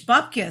Yiddish,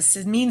 bupkis,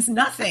 it means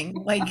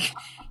nothing.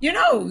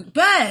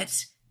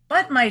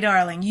 But my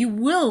darling, you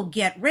will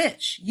get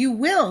rich. You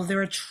will.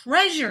 There are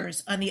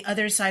treasures on the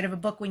other side of a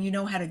book when you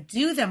know how to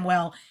do them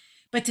well.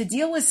 But to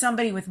deal with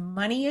somebody with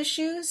money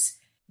issues,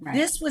 right.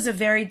 This was a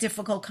very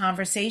difficult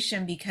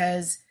conversation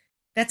because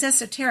that's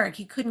esoteric.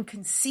 He couldn't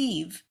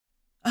conceive.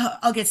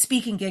 I'll get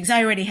speaking gigs.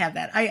 I already have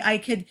that. I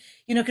could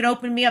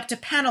open me up to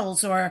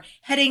panels or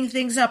heading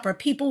things up, or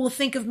people will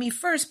think of me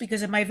first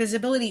because of my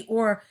visibility,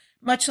 or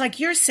much like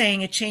you're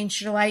saying, it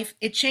changed your life.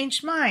 It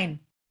changed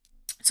mine.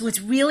 So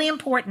it's really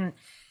important,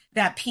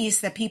 that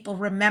piece, that people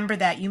remember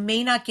that you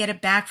may not get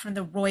it back from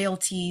the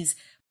royalties,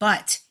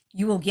 but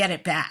you will get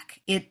it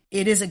back. It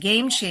is a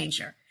game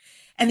changer.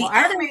 And the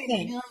other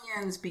thing,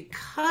 millions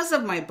because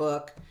of my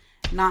book,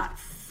 not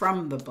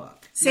from the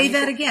book. Say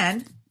that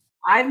again.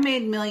 I've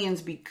made millions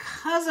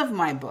because of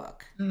my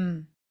book,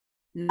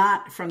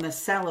 not from the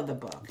sale of the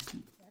book,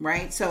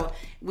 right? So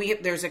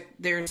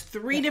there's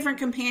 3 different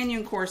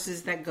companion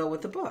courses that go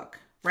with the book.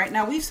 Right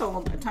now, we've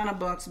sold a ton of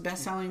books,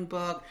 best-selling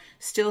book,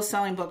 still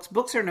selling books.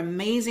 Books are an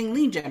amazing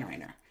lead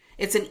generator.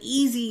 It's an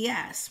easy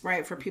yes,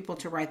 right, for people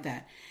to write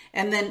that.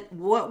 And then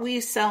what we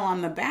sell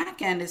on the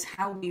back end is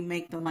how we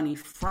make the money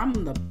from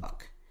the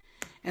book.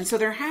 And so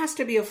there has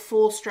to be a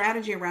full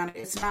strategy around it.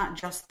 It's not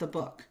just the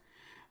book.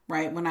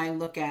 Right? When I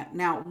look at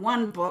now,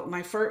 one book,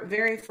 my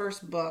very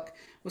first book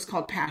was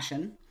called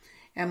Passion.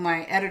 And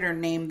my editor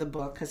named the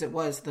book because it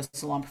was the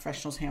Salon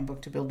Professional's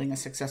Handbook to Building a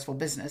Successful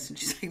Business. And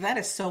she's like, that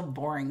is so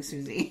boring,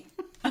 Susie.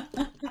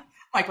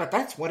 Like, but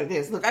that's what it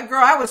is. Look,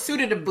 girl, I was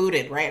suited and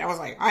booted, right? I was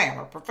like, I am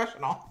a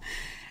professional.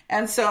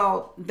 And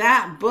so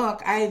that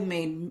book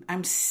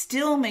I'm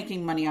still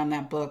making money on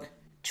that book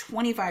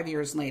 25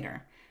 years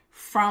later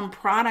from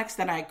products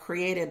that I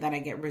created that I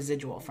get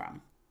residual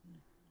from.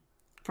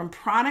 From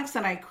products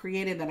that I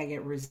created that I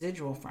get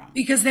residual from.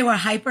 Because they were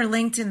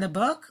hyperlinked in the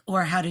book?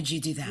 Or how did you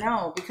do that?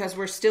 No, because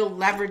we're still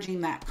leveraging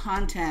that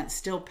content,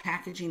 still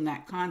packaging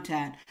that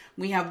content.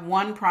 We have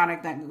one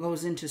product that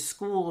goes into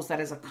schools that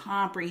is a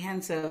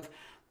comprehensive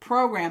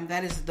program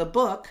that is the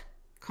book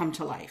Come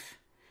to Life.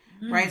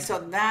 Right? So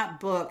that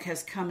book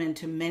has come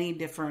into many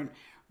different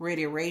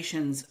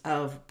iterations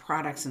of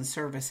products and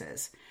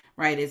services.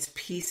 Right? It's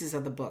pieces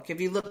of the book.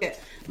 If you look at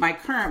my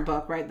current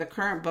book, right? The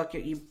current book,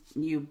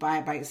 you buy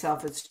it by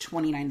itself, it's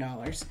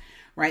 $29,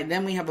 right?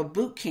 Then we have a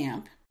boot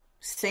camp,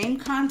 same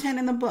content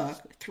in the book,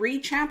 3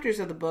 chapters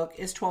of the book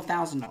is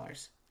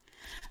 $12,000.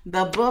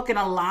 The book in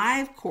a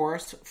live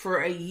course for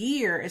a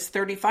year is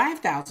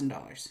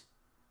 $35,000.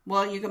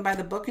 Well, you can buy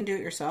the book and do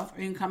it yourself,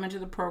 or you can come into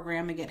the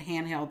program and get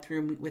handheld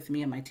through with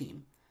me and my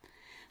team.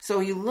 So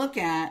you look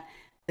at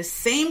the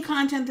same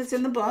content that's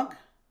in the book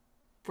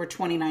for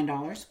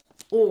 $29,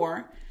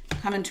 or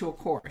come into a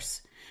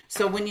course.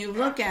 So when you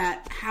look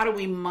at how do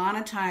we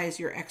monetize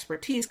your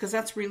expertise, because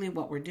that's really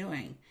what we're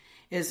doing,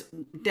 is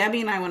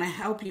Debbie and I want to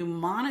help you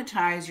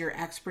monetize your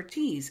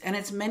expertise. And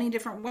it's many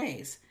different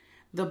ways.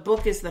 The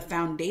book is the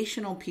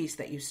foundational piece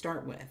that you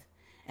start with.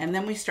 And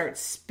then we start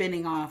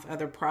spinning off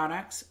other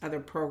products, other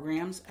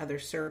programs, other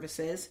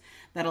services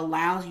that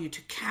allows you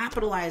to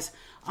capitalize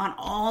on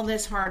all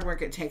this hard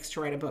work it takes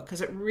to write a book.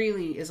 Because it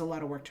really is a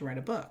lot of work to write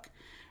a book.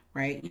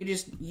 right?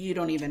 You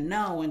don't even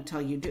know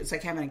until you do. It's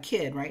like having a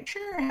kid, right?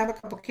 Sure, have a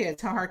couple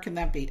kids. How hard can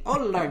that be? Oh,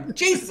 Lord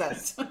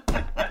Jesus.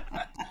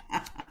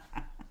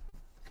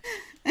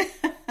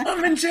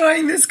 I'm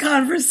enjoying this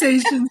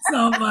conversation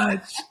so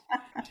much.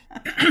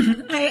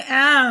 I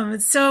am.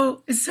 It's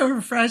so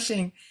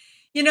refreshing.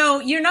 You know,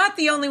 you're not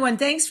the only one.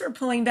 Thanks for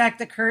pulling back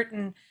the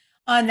curtain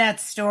on that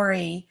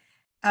story.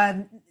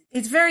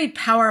 It's very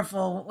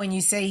powerful when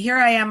you say, here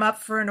I am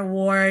up for an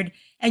award,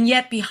 and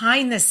yet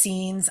behind the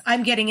scenes,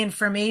 I'm getting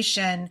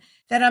information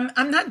that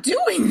I'm not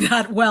doing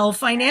that well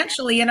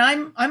financially, and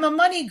I'm a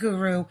money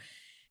guru.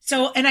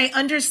 So, and I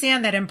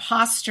understand that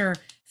imposter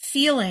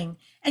feeling,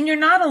 and you're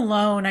not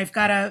alone. I've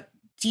got a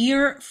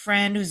dear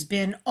friend who's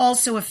been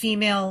also a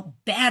female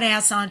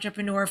badass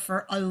entrepreneur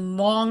for a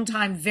long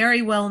time,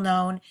 very well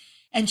known.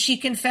 And she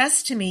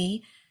confessed to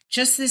me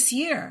just this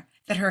year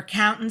that her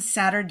accountant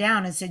sat her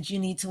down and said, you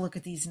need to look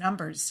at these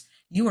numbers.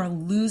 You are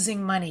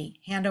losing money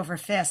hand over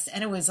fist.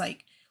 And it was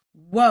like,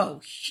 whoa,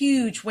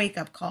 huge wake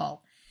up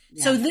call.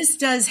 Yeah. So this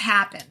does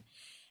happen.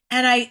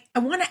 And I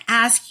want to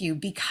ask you,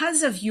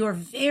 because of your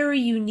very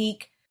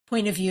unique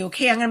point of view,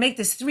 okay, I'm going to make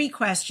this 3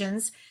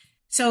 questions.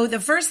 So the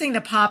first thing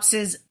that pops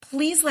is,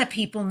 please let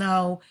people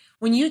know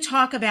when you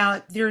talk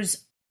about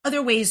there's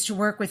other ways to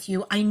work with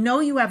you. I know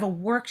you have a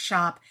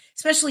workshop,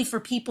 especially for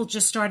people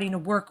just starting to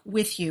work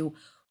with you.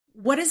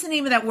 What is the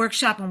name of that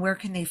workshop and where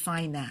can they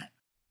find that?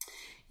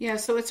 Yeah,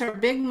 so it's our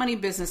Big Money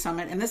Business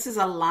Summit, and this is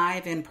a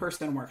live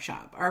in-person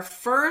workshop. Our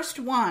first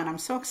one, I'm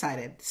so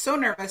excited, so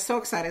nervous, so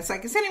excited. It's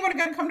like, is anyone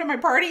going to come to my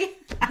party?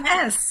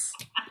 Yes.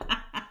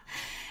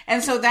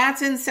 And so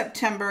that's in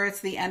September.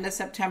 It's the end of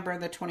September,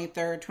 the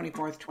 23rd,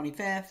 24th,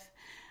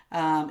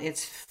 25th.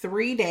 It's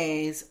 3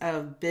 days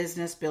of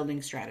business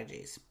building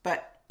strategies,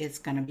 but it's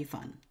going to be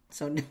fun.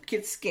 So don't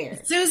get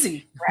scared.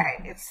 Susie.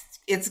 Right.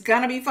 It's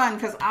going to be fun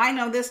because I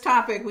know this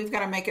topic. We've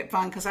got to make it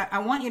fun because I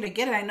want you to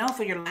get it. I know if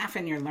you're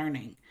laughing, you're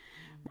learning.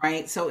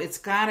 Right. So it's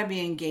got to be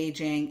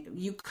engaging.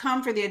 You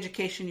come for the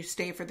education, you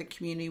stay for the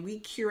community. We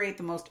curate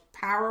the most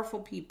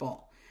powerful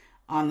people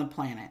on the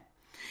planet.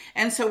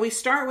 And so we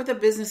start with a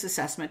business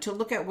assessment to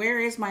look at where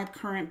is my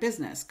current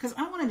business? Because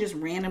I want to just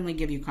randomly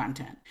give you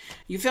content.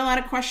 You fill out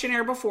a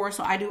questionnaire before,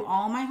 so I do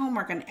all my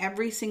homework on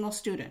every single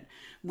student.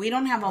 We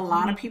don't have a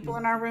lot of people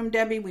in our room,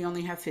 Debbie. We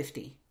only have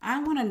 50.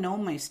 I want to know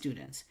my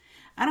students.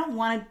 I don't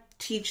want to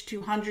teach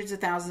to hundreds of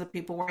thousands of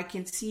people where I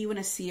can see you in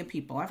a sea of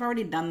people. I've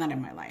already done that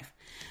in my life.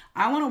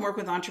 I want to work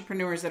with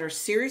entrepreneurs that are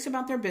serious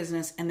about their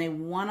business and they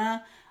want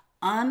to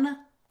unblock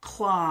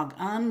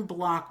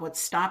what's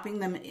stopping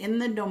them in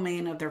the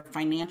domain of their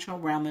financial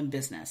realm and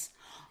business.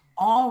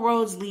 All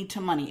roads lead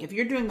to money. If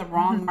you're doing the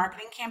wrong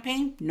marketing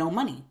campaign, no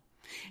money.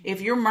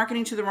 If you're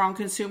marketing to the wrong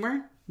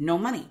consumer, no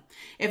money.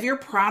 If your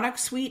product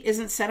suite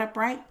isn't set up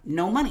right,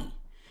 no money.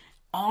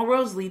 All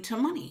roads lead to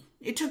money.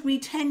 It took me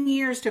 10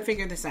 years to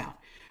figure this out,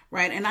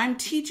 right? And I'm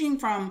teaching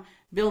from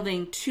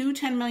building 2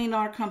 $10 million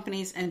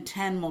companies and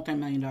 10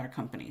 multi-million-dollar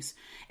companies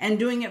and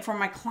doing it for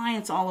my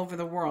clients all over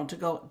the world to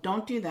go,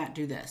 don't do that,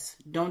 do this.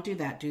 Don't do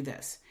that, do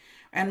this.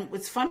 And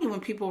it's funny when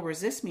people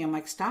resist me, I'm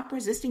like, stop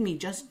resisting me,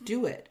 just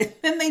do it. And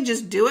then they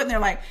just do it and they're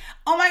like,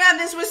 oh my God,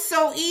 this was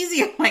so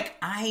easy. I'm like,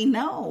 I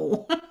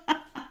know.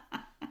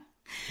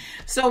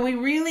 So we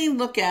really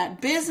look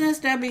at business,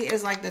 Debbie,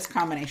 is like this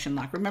combination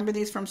lock. Remember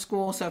these from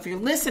school? So if you're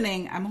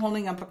listening, I'm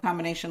holding up a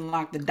combination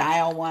lock, the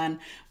dial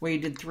one, where you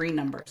did 3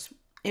 numbers.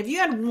 If you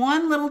had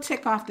one little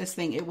tick off this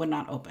thing, it would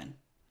not open,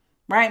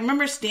 right?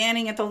 Remember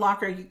standing at the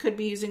locker? You could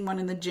be using one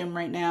in the gym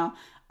right now.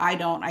 I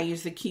don't. I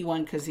use the key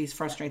one because these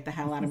frustrate the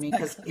hell out of me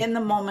because in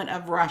the moment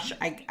of rush,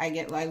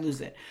 I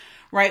lose it,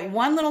 right?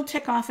 One little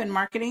tick off in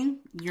marketing,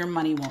 your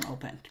money won't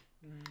open.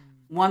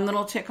 One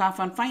little tick off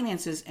on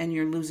finances and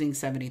you're losing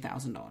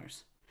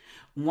 $70,000.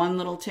 One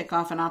little tick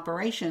off in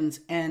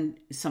operations and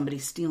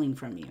somebody's stealing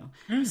from you.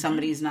 Mm-hmm.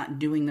 Somebody's not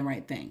doing the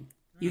right thing.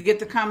 You get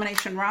the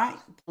combination right,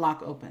 the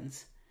lock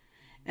opens.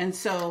 And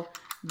so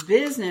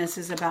business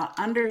is about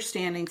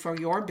understanding for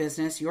your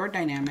business, your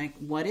dynamic,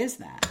 what is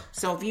that?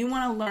 So if you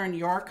want to learn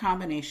your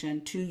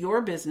combination to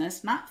your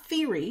business, not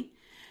theory,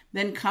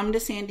 then come to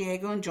San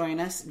Diego and join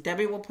us.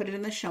 Debbie will put it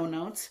in the show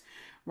notes,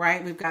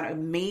 right? We've got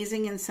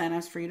amazing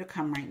incentives for you to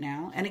come right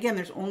now. And again,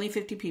 there's only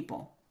 50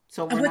 people.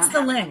 So what's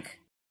the link?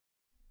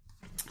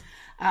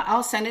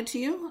 I'll send it to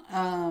you.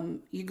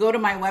 You go to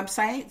my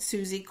website,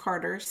 Susie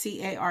Carder,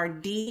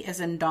 C-A-R-D as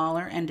in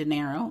dollar and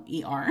dinero,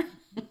 E-R.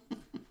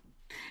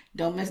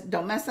 Don't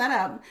mess that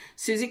up.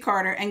 Susie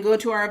Carder, and go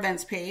to our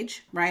events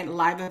page, right?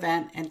 Live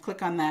event, and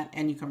click on that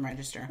and you can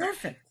register.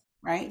 Perfect.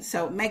 Right?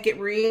 So make it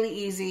really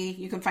easy.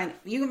 You can find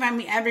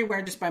me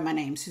everywhere just by my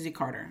name, Susie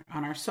Carder,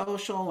 on our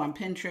social, on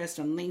Pinterest,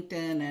 on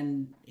LinkedIn,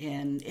 and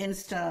in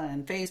Insta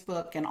and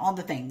Facebook and all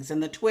the things,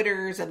 and the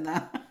Twitters and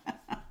the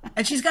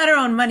And she's got her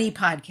own money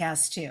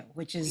podcast too,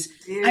 which is,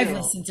 I've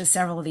listened to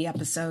several of the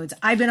episodes.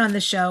 I've been on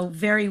the show,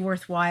 very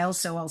worthwhile.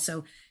 So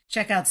also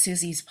check out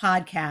Susie's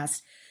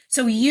podcast.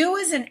 So you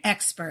as an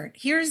expert,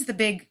 here's the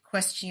big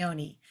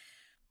questione.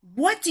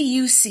 What do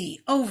you see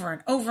over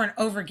and over and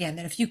over again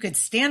that if you could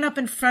stand up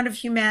in front of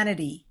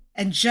humanity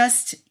and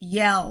just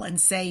yell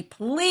and say,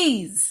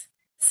 please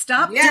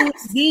stop Yes. doing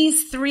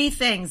these 3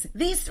 things.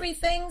 These 3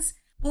 things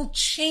will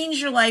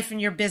change your life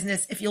and your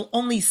business if you'll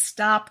only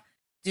stop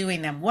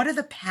doing them. What are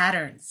the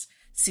patterns,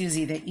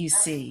 Susie, that you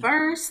see?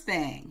 First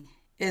thing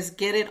is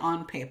get it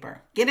on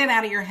paper. Get it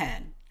out of your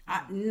head.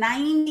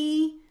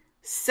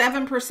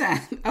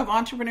 97% of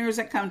entrepreneurs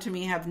that come to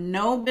me have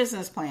no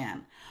business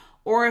plan,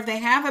 or if they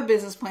have a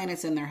business plan,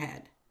 it's in their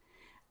head.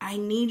 I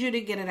need you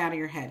to get it out of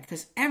your head,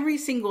 because every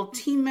single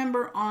team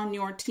member on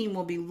your team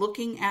will be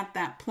looking at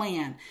that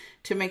plan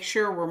to make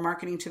sure we're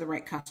marketing to the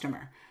right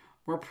customer.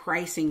 We're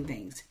pricing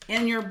things.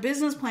 In your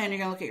business plan, you're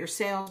going to look at your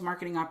sales,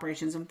 marketing,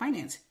 operations, and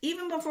finance.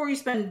 Even before you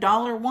spend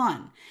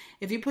 $1,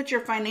 if you put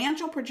your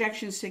financial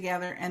projections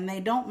together and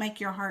they don't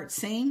make your heart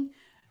sing,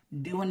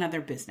 do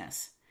another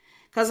business.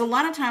 Because a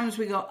lot of times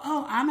we go,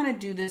 oh, I'm going to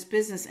do this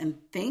business and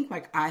think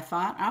like I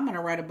thought. I'm going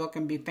to write a book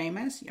and be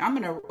famous. I'm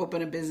going to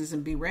open a business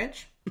and be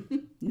rich.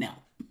 No.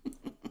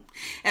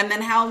 And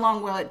then how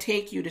long will it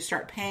take you to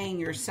start paying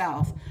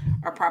yourself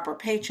a proper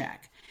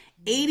paycheck?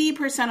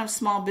 80% of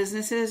small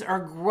businesses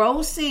are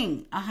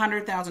grossing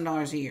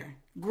 $100,000 a year.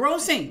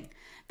 Grossing.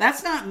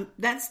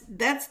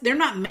 They're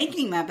not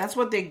making that. That's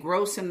what they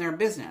gross in their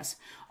business.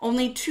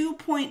 Only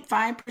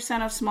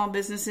 2.5% of small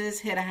businesses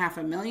hit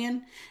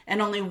 $500,000,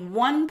 and only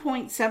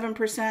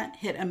 1.7%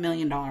 hit $1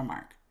 million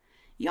mark.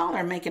 Y'all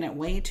are making it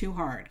way too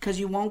hard because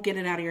you won't get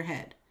it out of your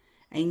head.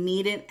 I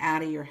need it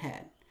out of your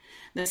head.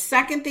 The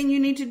second thing you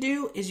need to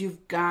do is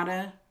you've got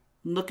to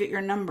look at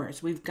your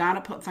numbers. We've got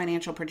to put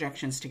financial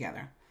projections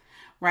together.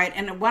 Right.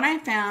 And what I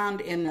found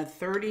in the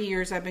 30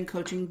 years I've been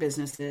coaching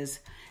businesses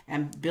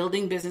and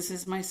building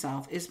businesses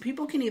myself is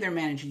people can either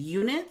manage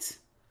units,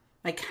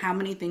 like how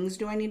many things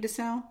do I need to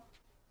sell,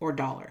 or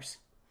dollars.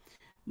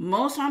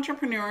 Most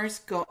entrepreneurs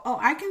go, oh,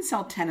 I can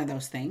sell 10 of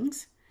those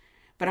things.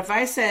 But if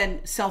I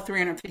said sell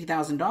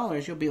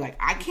 $350,000, you'll be like,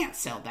 I can't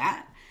sell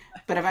that.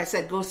 But if I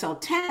said go sell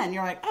 10,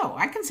 you're like, oh,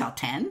 I can sell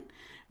 10.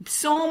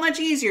 So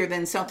much easier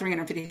than sell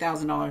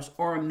 $350,000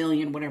 or $1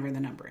 million, whatever the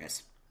number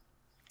is.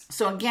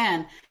 So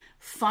again,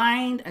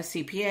 find a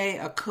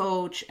CPA, a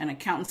coach, an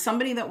accountant,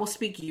 somebody that will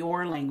speak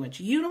your language.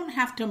 You don't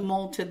have to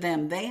mold to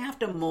them. They have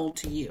to mold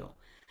to you,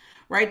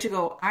 right? To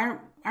go, I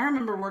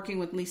remember working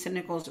with Lisa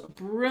Nichols, a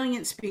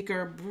brilliant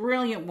speaker,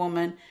 brilliant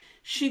woman.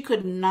 She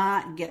could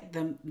not get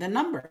the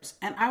numbers.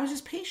 And I was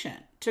just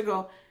patient to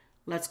go,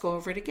 let's go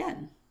over it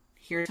again.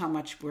 Here's how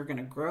much we're going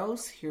to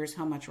gross. Here's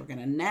how much we're going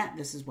to net.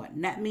 This is what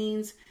net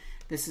means.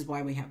 This is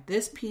why we have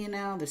this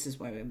P&L. This is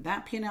why we have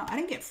that P&L. I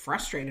didn't get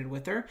frustrated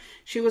with her.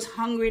 She was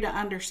hungry to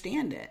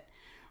understand it,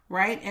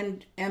 right?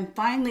 And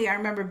finally, I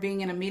remember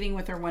being in a meeting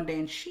with her one day,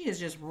 and she is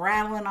just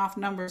rattling off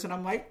numbers, and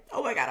I'm like,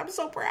 oh my God, I'm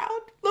so proud.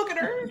 Look at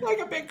her, like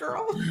a big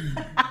girl.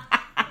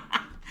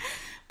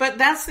 But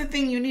that's the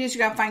thing you need is you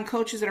got to find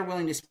coaches that are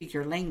willing to speak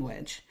your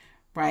language,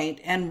 right?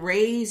 And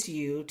raise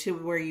you to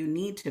where you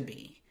need to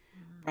be,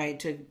 right?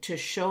 To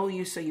show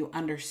you so you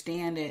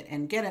understand it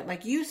and get it.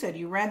 Like you said,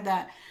 you read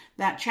that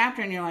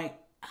chapter and you're like,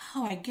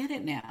 oh, I get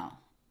it now.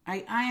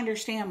 I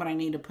understand what I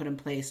need to put in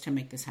place to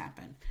make this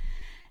happen.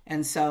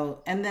 And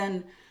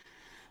then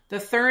the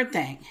third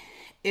thing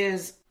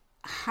is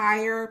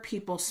hire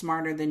people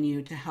smarter than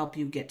you to help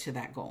you get to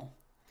that goal.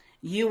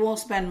 You will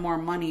spend more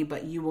money,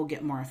 but you will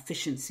get more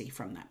efficiency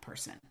from that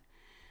person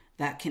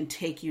that can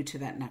take you to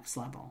that next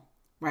level,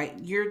 right?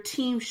 Your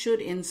team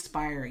should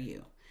inspire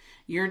you.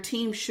 Your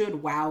team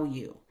should wow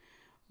you,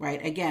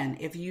 right? Again,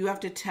 if you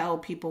have to tell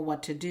people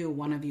what to do,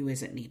 one of you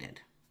isn't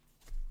needed.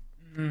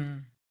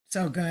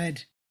 So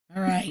good.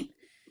 All right.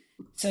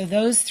 So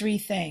those 3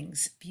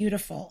 things,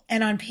 beautiful.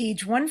 And on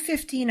page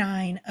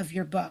 159 of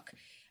your book,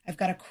 I've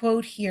got a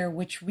quote here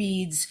which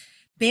reads,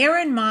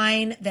 bear in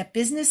mind that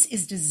business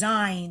is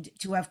designed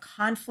to have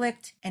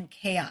conflict and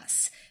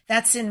chaos.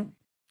 That's on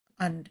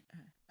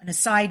a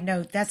side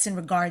note, that's in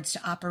regards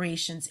to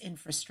operations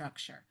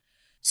infrastructure.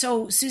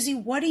 So, Susie,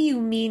 what do you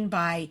mean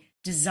by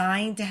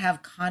designed to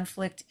have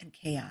conflict and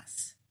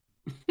chaos?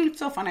 It's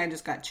so funny. I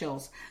just got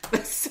chills.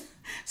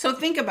 So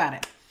think about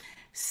it.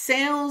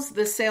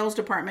 The sales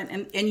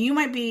department, and you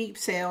might be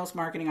sales,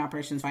 marketing,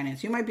 operations,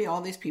 finance. You might be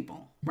all these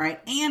people, right?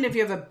 And if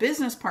you have a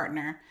business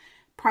partner,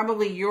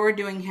 probably you're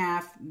doing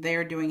half,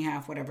 they're doing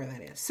half, whatever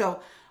that is.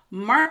 So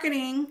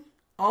marketing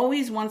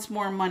always wants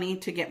more money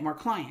to get more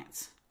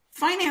clients.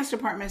 Finance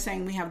department is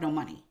saying we have no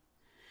money.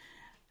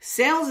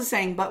 Sales is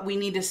saying, but we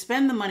need to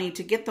spend the money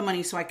to get the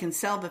money so I can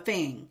sell the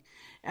thing.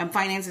 And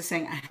finance is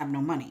saying, I have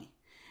no money.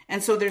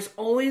 And so there's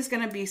always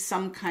going to be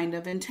some kind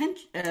of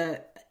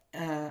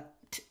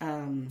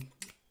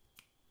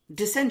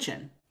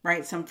dissension,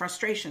 right? Some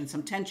frustration,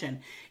 some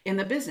tension in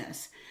the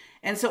business.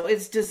 And so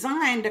it's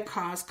designed to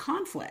cause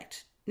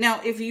conflict. Now,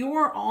 if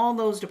you're all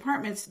those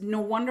departments, no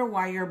wonder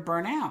why you're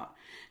burnt out,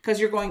 because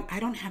you're going, I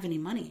don't have any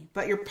money.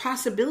 But your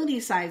possibility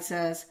side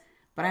says,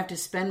 but I have to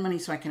spend money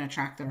so I can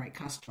attract the right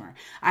customer.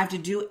 I have to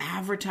do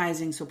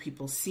advertising so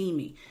people see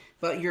me.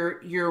 But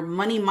your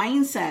money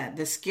mindset,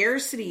 the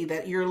scarcity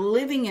that you're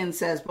living in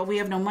says, but we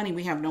have no money,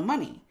 we have no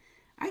money.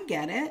 I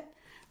get it,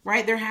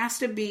 right? There has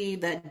to be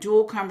that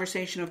dual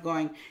conversation of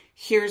going,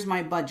 here's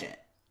my budget.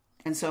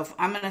 And so if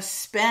I'm going to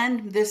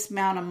spend this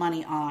amount of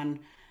money on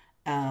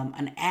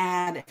an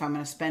ad, if I'm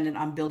going to spend it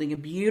on building a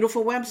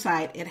beautiful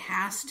website, it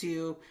has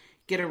to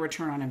get a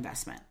return on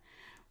investment,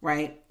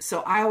 right?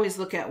 So I always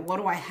look at, what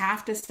do I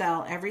have to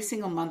sell every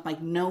single month?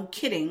 Like, no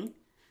kidding,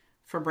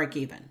 for break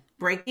even.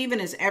 Break even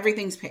is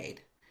everything's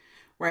paid,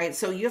 right?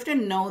 So you have to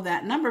know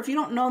that number. If you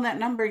don't know that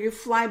number, you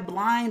fly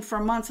blind for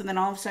months, and then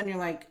all of a sudden you're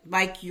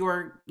like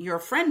your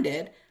friend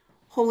did,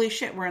 holy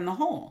shit, we're in the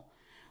hole.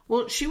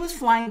 Well, she was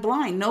flying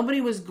blind.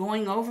 Nobody was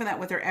going over that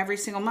with her every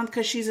single month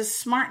because she's a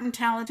smart and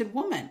talented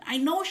woman. I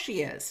know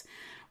she is,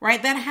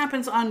 right? That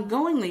happens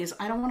ongoingly. Is,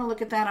 I don't want to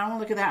look at that. I don't want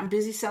to look at that. I'm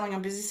busy selling.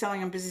 I'm busy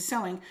selling. I'm busy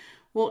selling.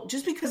 Well,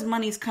 just because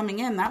money's coming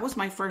in, that was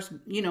my first,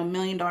 $1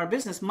 million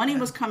business. Money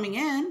was coming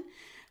in,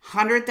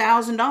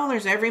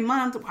 $100,000 every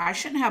month. I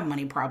shouldn't have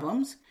money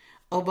problems.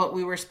 Oh, but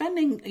we were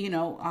spending,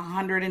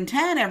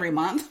 110 every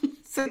month.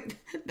 So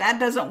that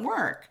doesn't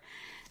work.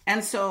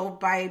 And so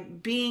by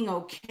being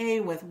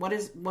okay with what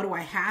do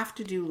I have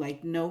to do,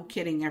 like no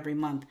kidding, every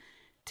month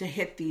to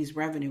hit these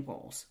revenue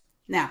goals.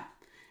 Now,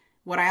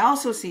 what I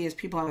also see is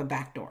people have a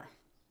back door,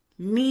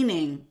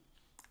 meaning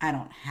I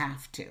don't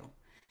have to.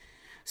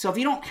 So if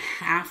you don't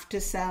have to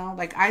sell,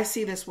 like I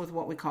see this with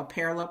what we call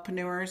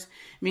parallelpreneurs,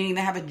 meaning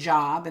they have a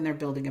job and they're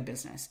building a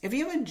business. If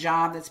you have a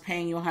job that's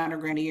paying you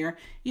 $100,000 a year,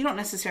 you don't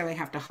necessarily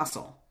have to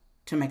hustle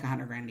to make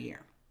 $100,000 a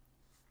year.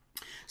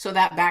 So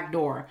that back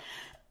door,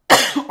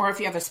 or if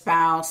you have a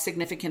spouse,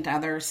 significant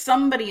other,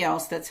 somebody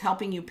else that's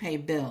helping you pay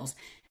bills,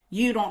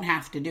 you don't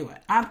have to do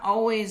it. I've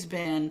always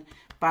been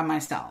by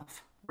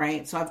myself,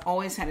 right? So I've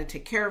always had to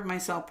take care of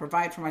myself,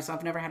 provide for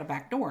myself, never had a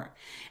back door.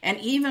 And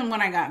even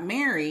when I got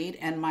married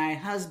and my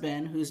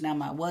husband, who's now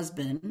my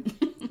husband,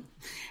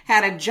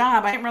 had a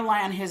job, I didn't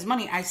rely on his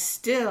money. I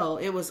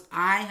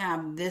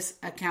have this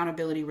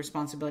accountability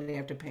responsibility I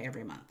have to pay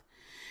every month.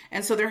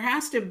 And so there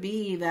has to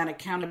be that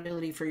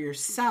accountability for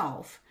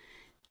yourself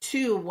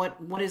to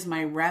what is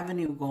my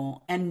revenue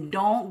goal, and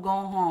don't go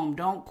home,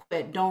 don't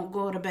quit, don't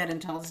go to bed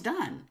until it's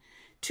done.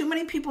 Too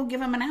many people give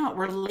them an out.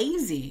 We're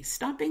lazy.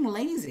 Stop being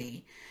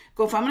lazy.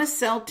 Go, if I'm going to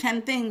sell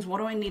 10 things, what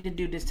do I need to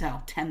do to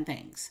sell 10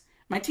 things?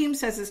 My team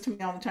says this to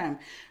me all the time.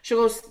 She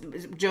goes,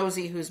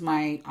 Josie, who's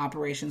my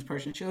operations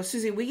person, she goes,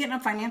 Susie, we get in a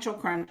financial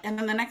crunch, and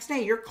then the next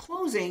day you're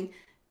closing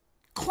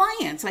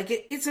clients. Like,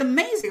 it's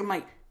amazing. I'm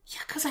like,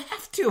 yeah, because I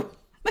have to.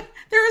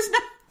 There is no,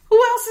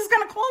 who else is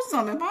going to close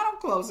them if I don't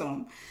close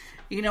them?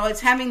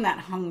 It's having that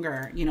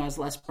hunger, as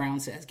Les Brown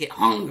says, get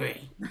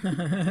hungry.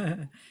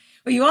 Well,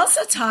 you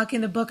also talk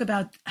in the book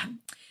about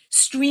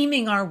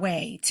streaming our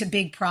way to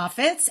big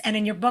profits. And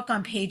in your book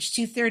on page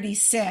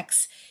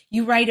 236,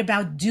 you write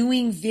about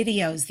doing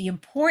videos, the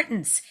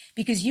importance,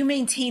 because you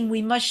maintain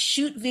we must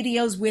shoot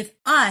videos with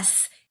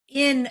us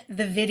in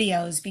the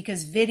videos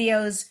because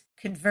videos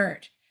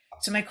convert.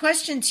 So my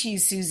question to you,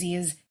 Susie,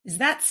 is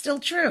that still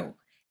true?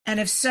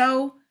 And if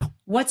so,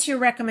 what's your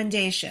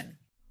recommendation?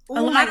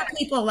 A lot of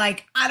people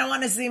like, I don't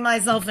want to see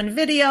myself in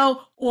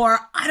video, or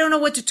I don't know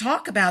what to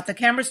talk about. The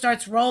camera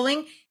starts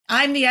rolling.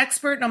 I'm the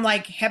expert. And I'm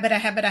like, hebeda,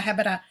 hebeda,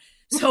 hebeda.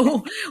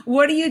 So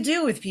what do you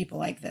do with people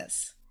like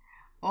this?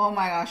 Oh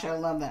my gosh, I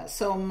love that.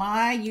 So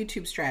my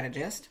YouTube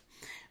strategist,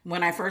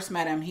 when I first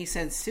met him, he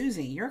said,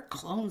 Susie, your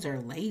clones are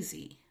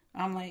lazy.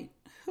 I'm like,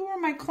 who are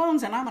my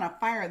clones? And I'm going to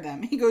fire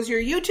them. He goes, your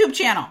YouTube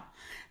channel.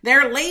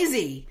 They're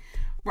lazy.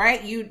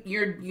 Right?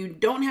 You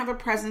don't have a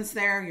presence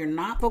there. You're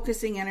not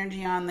focusing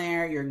energy on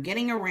there. You're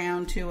getting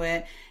around to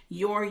it.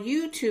 Your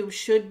YouTube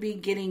should be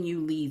getting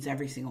you leads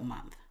every single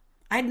month.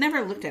 I'd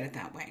never looked at it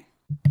that way.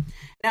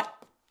 Now,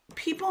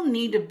 people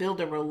need to build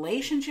a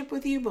relationship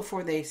with you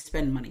before they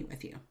spend money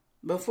with you.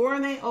 Before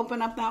they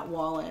open up that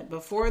wallet,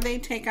 before they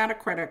take out a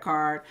credit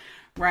card,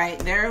 right?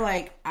 They're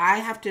like, I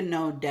have to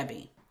know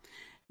Debbi.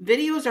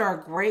 Videos are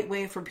a great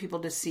way for people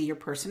to see your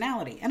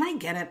personality. And I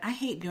get it. I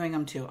hate doing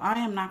them too. I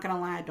am not going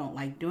to lie. I don't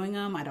like doing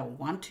them. I don't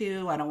want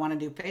to. I don't want to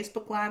do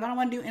Facebook Live. I don't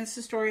want to do Insta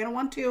Story. I don't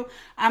want to.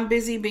 I'm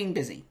busy being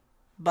busy.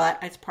 But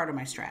it's part of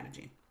my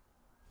strategy.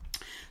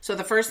 So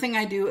the first thing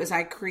I do is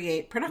I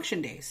create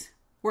production days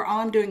where all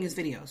I'm doing is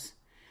videos.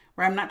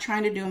 Where I'm not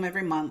trying to do them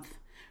every month.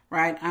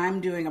 Right? I'm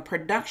doing a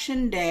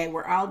production day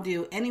where I'll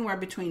do anywhere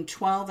between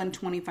 12 and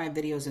 25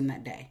 videos in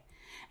that day.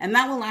 And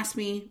that will last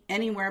me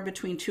anywhere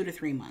between 2 to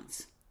 3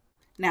 months.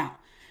 Now,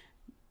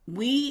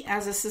 we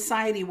as a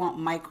society want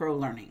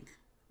micro-learning.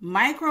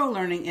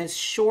 Micro-learning is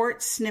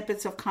short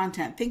snippets of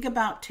content. Think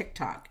about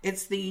TikTok.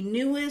 It's the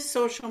newest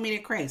social media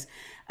craze.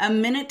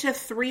 1 minute to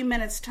 3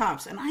 minutes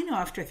tops. And I know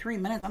after 3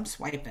 minutes, I'm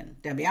swiping.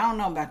 Debbi, I don't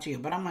know about you,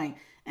 but I'm like,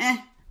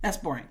 that's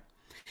boring.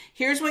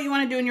 Here's what you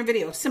want to do in your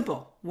video.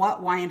 Simple.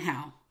 What, why, and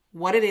how.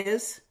 What it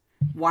is,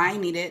 why I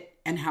need it,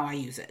 and how I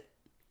use it.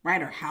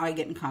 Right? Or how I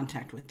get in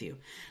contact with you.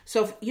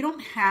 So if you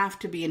don't have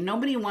to be, and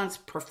nobody wants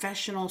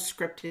professional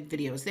scripted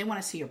videos. They want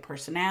to see your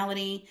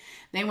personality.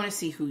 They want to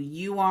see who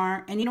you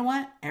are. And you know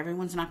what?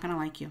 Everyone's not going to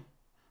like you.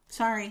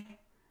 Sorry.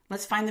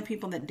 Let's find the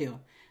people that do.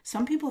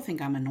 Some people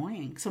think I'm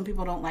annoying. Some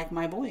people don't like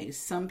my voice.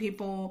 Some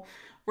people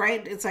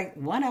right? It's like,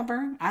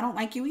 whatever, I don't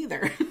like you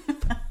either.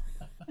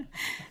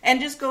 And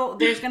just go,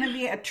 there's going to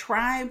be a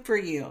tribe for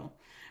you,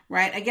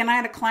 right? Again, I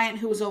had a client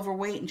who was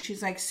overweight and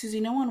she's like, Susie,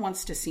 no one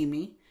wants to see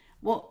me.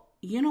 Well,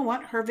 you know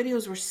what? Her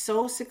videos were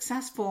so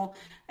successful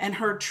and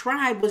her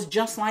tribe was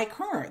just like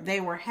her.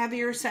 They were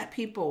heavier set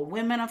people,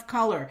 women of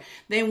color.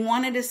 They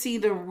wanted to see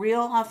the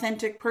real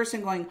authentic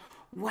person going,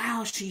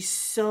 wow, she's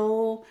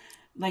so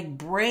like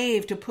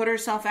brave to put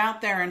herself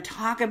out there and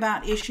talk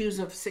about issues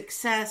of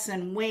success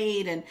and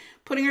weight and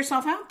putting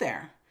herself out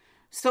there.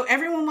 So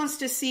everyone wants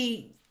to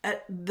see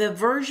the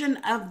version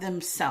of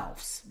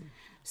themselves.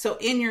 So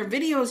in your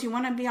videos, you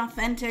want to be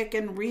authentic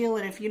and real.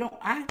 And if you don't,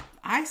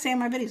 I say in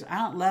my videos, I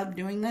don't love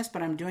doing this,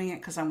 but I'm doing it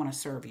because I want to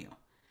serve you.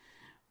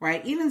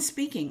 Right? Even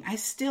speaking,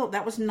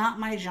 that was not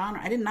my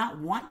genre. I did not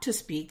want to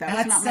speak.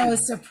 That's was not so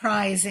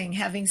surprising,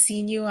 having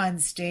seen you on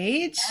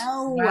stage.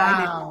 No, wow. I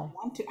did not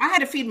want to. I had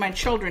to feed my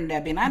children,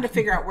 Debbie, and I had to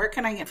figure out where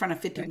can I get in front of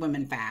 50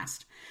 women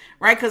fast.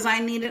 Right? Because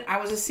I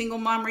was a single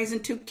mom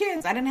raising 2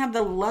 kids. I didn't have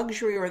the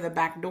luxury or the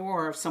back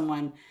door of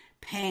someone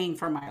paying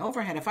for my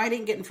overhead. If I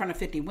didn't get in front of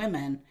 50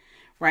 women,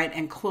 right,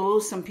 and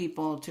close some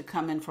people to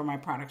come in for my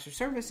products or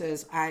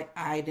services,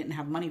 I didn't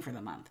have money for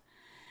the month.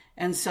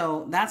 And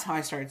so that's how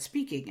I started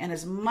speaking. And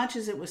as much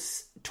as it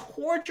was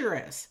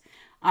torturous,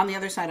 on the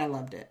other side, I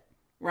loved it,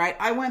 right?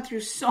 I went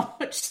through so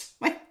much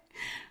like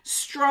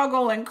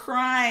struggle and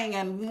crying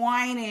and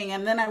whining.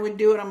 And then I would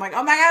do it. I'm like,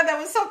 oh my God, that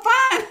was so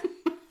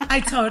fun. I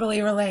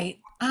totally relate.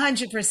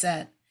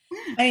 100%.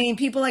 I mean,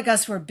 people like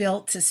us were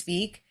built to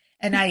speak.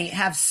 And I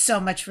have so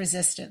much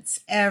resistance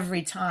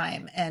every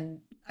time.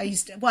 And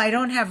I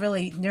don't have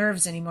really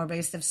nerves anymore, but I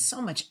used to have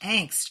so much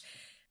angst,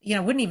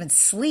 wouldn't even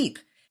sleep.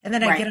 And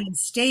then I'd get on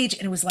stage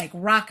and it was like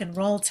rock and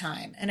roll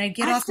time. And I'd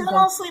get off and go,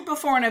 I still sleep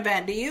before an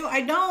event. Do you?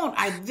 I don't.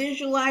 I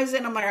visualize it.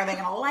 And I'm like, are they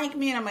going to like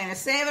me? And I'm going to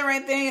say the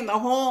right thing. And the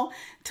whole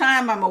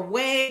time I'm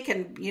awake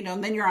and,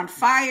 and then you're on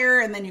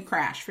fire and then you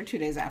crash for 2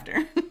 days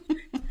after.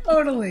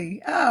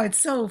 Totally. Oh, it's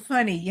so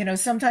funny.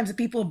 Sometimes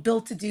people are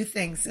built to do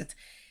things.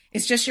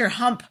 It's just your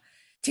hump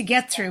to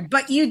get through.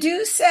 But you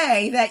do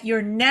say that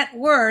your net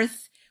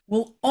worth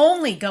will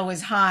only go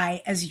as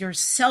high as your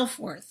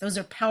self-worth. Those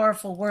are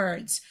powerful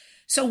words.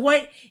 So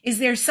is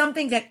there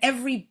something that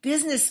every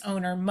business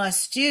owner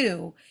must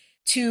do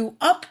to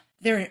up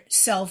their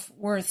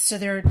self-worth so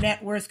their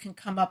net worth can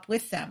come up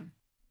with them?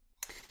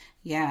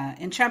 Yeah.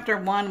 In chapter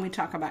 1, we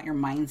talk about your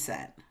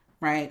mindset,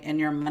 right? And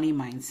your money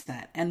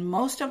mindset. And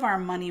most of our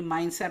money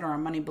mindset or our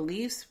money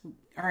beliefs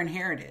are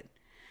inherited.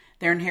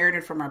 They're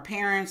inherited from our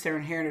parents. They're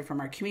inherited from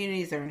our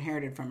communities. They're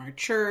inherited from our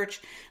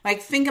church.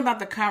 Like, think about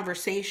the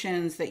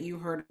conversations that you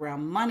heard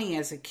around money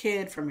as a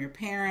kid from your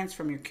parents,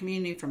 from your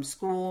community, from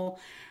school,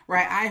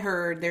 right? I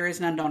heard there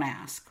is none, don't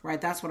ask, right?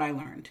 That's what I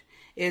learned.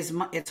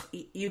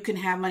 You can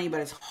have money, but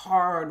it's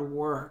hard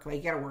work.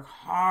 Like, you got to work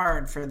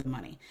hard for the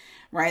money,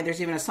 right?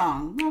 There's even a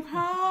song, work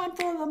hard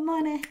for the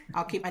money.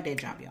 I'll keep my day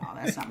job, y'all.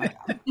 That's not my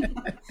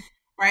job.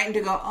 Right. And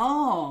to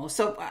go,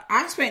 so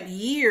I spent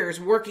years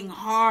working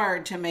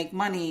hard to make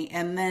money.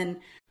 And then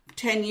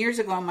 10 years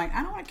ago, I'm like,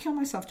 I don't want to kill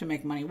myself to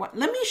make money. Let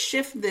me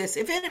shift this.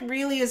 If it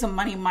really is a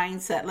money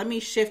mindset, let me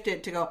shift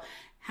it to go,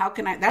 how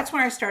can that's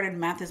where I started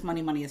Math is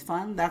Money, Money is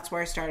Fun. That's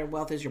where I started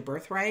Wealth is Your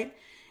Birthright.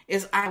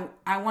 I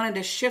wanted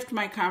to shift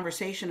my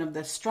conversation of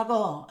the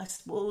struggle.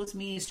 Expose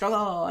me,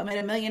 struggle. I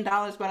made $1 million,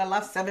 but I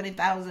lost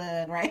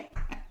 70,000, right?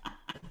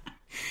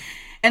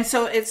 And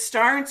so it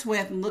starts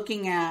with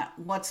looking at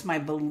what's my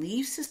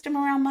belief system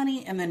around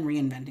money and then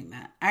reinventing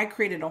that. I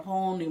created a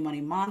whole new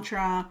money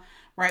mantra,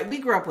 right? We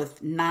grew up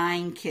with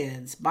 9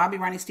 kids. Bobby,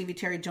 Ronnie, Stevie,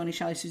 Terry, Joni,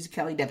 Shelley, Susie,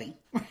 Kelly, Debbie.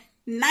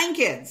 9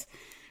 kids,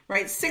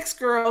 right? 6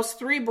 girls,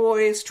 3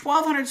 boys,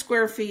 1,200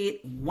 square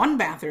feet, 1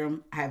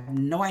 bathroom. I have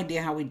no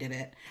idea how we did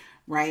it,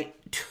 right?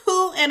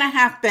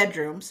 2.5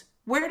 bedrooms.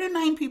 Where do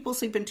 9 people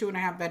sleep in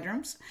 2.5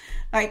 bedrooms?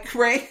 Like,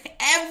 right?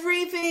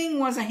 Everything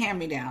was a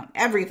hand-me-down.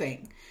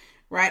 Everything.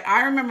 Right.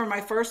 I remember my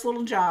first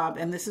little job,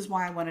 and this is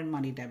why I wanted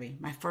money, Debbie.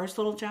 My first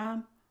little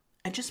job,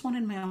 I just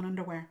wanted my own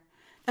underwear.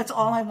 That's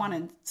all I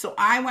wanted. So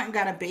I went and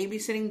got a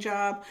babysitting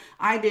job.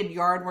 I did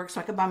yard work so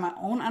I could buy my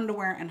own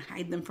underwear and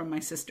hide them from my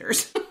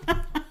sisters.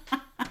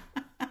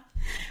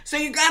 So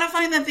you got to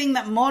find the thing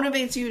that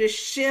motivates you to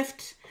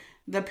shift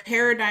the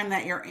paradigm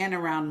that you're in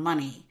around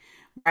money,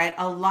 right?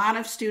 A lot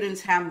of students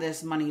have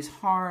this money's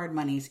hard,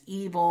 money's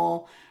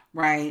evil,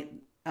 right?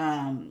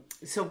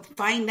 So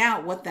find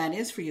out what that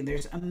is for you.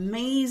 There's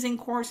amazing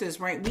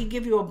courses, right? We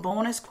give you a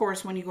bonus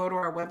course when you go to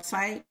our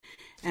website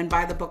and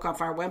buy the book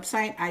off our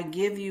website. I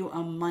give you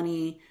a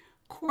money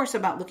course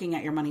about looking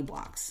at your money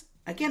blocks.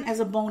 Again, as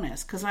a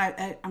bonus, because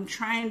I'm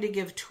trying to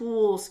give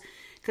tools,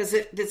 because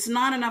it's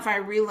not enough. I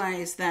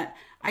realize that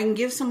I can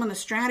give someone the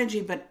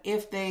strategy, but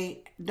if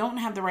they don't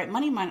have the right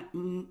money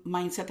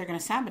mindset, they're going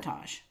to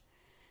sabotage.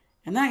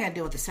 And then I got to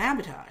deal with the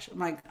sabotage. I'm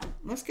like,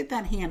 let's get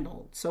that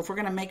handled. So if we're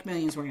going to make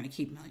millions, we're going to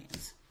keep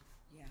millions.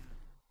 Yeah.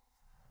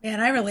 Man,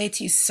 I relate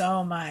to you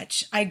so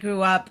much. I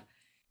grew up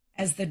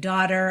as the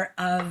daughter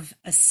of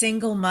a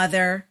single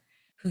mother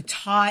who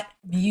taught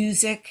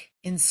music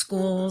in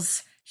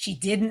schools. She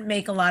didn't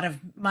make a lot of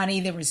money.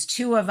 There was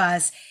two of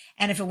us.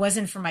 And if it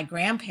wasn't for my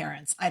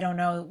grandparents, I don't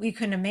know, we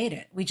couldn't have made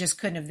it. We just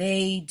couldn't have.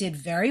 They did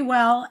very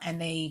well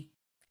and they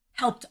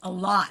helped a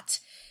lot.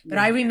 But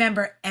I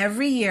remember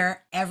every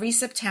year, every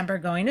September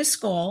going to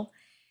school,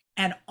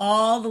 and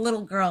all the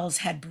little girls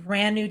had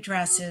brand new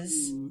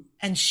dresses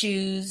and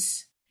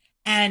shoes.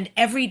 And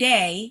every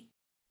day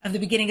of the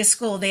beginning of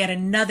school, they had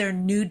another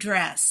new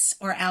dress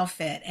or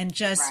outfit, and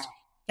just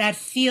that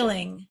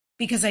feeling,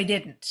 because I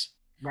didn't.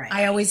 Right.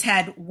 I always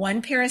had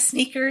one pair of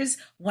sneakers,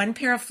 one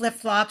pair of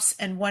flip-flops,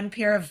 and one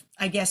pair of,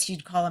 I guess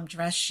you'd call them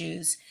dress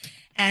shoes.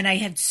 And I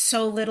had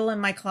so little in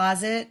my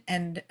closet,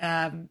 and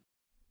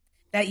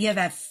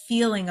that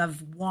feeling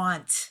of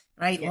want,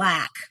 right?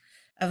 Lack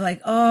of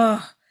like,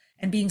 oh,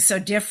 and being so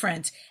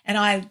different.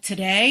 And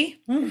today,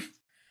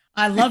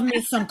 I love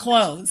me some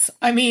clothes.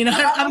 I mean,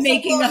 I'm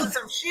making up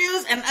some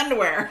shoes and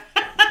underwear.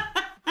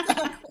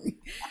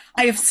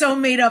 I have so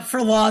made up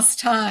for lost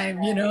time,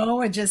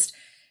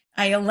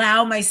 I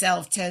allow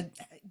myself to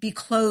be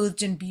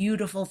clothed in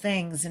beautiful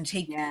things and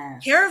take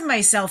care of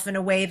myself in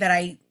a way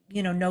that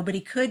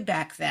nobody could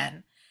back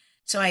then.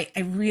 So I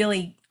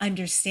really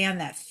understand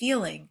that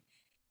feeling.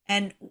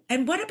 And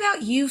what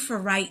about you for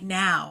right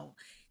now?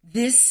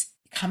 This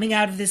coming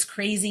out of this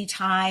crazy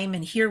time,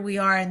 and here we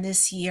are in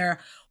this year.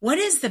 What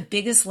is the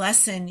biggest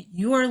lesson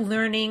you're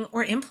learning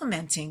or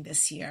implementing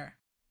this year?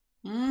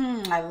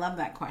 I love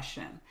that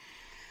question.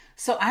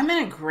 So I'm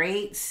in a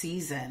great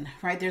season,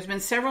 right? There's been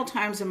several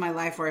times in my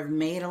life where I've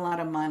made a lot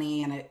of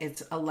money and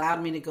it's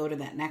allowed me to go to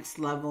that next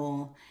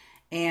level.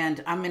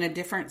 And I'm in a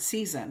different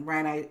season,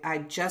 right? I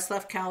just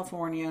left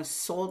California,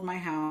 sold my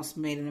house,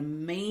 made an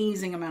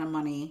amazing amount of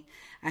money.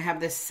 I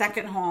have this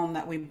second home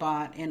that we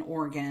bought in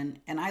Oregon,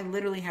 and I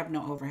literally have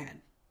no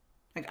overhead.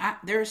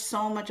 There's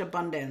so much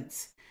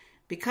abundance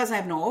because I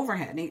have no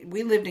overhead.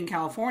 We lived in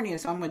California,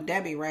 so I'm with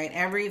Debbie, right?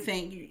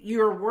 Everything,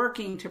 you're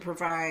working to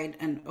provide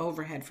an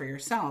overhead for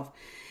yourself.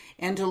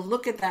 And to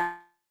look at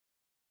that,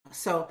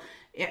 so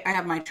I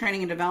have my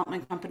training and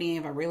development company, I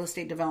have a real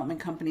estate development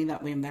company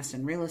that we invest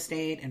in real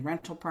estate and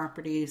rental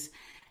properties.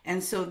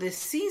 And so this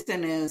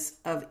season is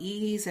of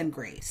ease and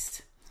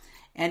grace.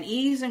 And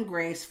ease and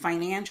grace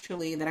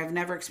financially that I've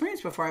never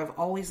experienced before. I've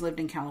always lived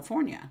in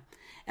California.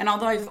 And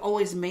although I've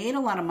always made a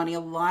lot of money, a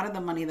lot of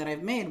the money that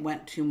I've made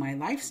went to my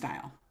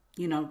lifestyle.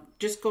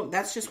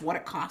 That's just what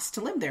it costs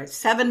to live there.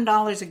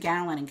 $7 a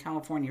gallon in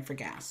California for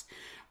gas,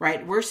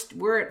 right? We're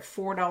at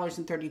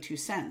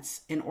 $4.32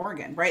 in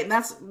Oregon, right? And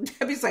that's,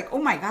 Debbie's like,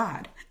 oh my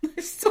God,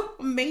 it's so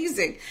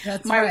amazing.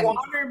 That's my right.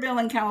 water bill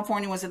in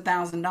California was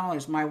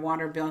 $1,000. My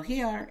water bill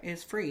here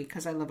is free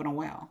because I live in a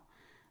well.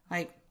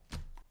 Like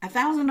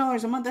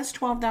 $1,000 a month, that's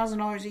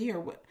 $12,000 a year.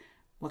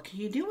 What can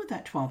you do with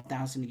that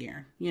 $12,000 a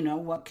year?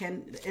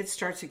 It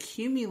starts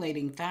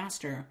accumulating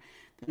faster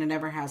than it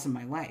ever has in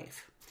my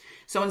life.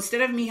 So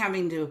instead of me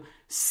having to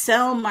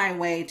sell my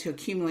way to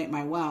accumulate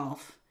my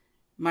wealth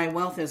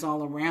is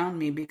all around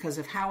me because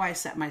of how I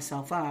set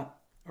myself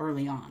up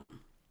early on,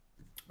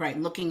 right?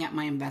 Looking at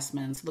my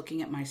investments,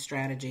 looking at my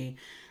strategy,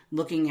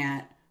 looking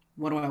at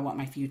what do I want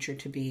my future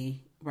to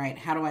be, right?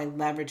 How do I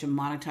leverage and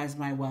monetize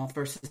my wealth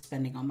versus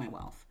spending on my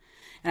wealth?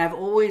 And I've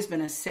always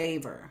been a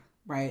saver,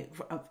 right?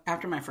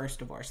 After my first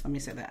divorce, let me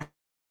say that.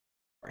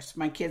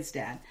 My kid's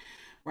dad,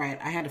 right?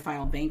 I had to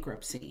file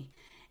bankruptcy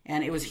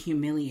and it was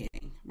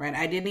humiliating, right?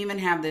 I didn't even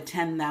have the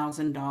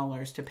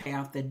 $10,000 to pay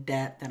off the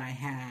debt that I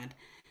had.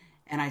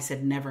 And I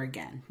said, never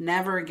again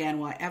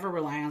will I ever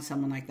rely on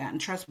someone like that and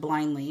trust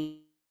blindly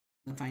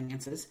the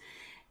finances.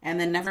 And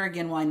then never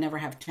again will I never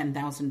have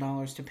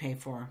 $10,000 to pay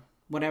for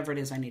whatever it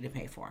is I need to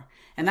pay for.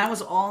 And that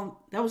was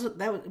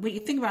when you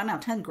think about it now,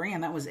 10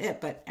 grand, that was it.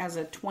 But as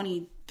a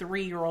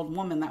 23-year-old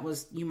woman,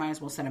 you might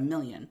as well set $1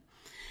 million.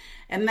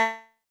 And that's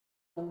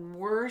the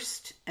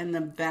worst and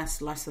the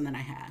best lesson that I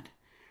had,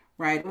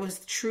 right? It was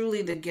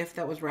truly the gift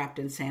that was wrapped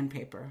in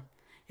sandpaper.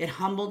 It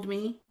humbled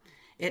me.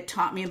 It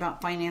taught me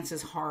about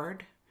finances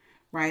hard,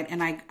 right?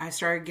 And I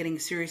started getting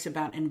serious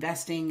about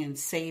investing and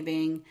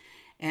saving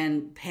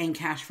and paying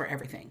cash for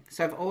everything.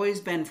 So I've always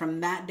been,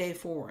 from that day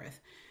forth,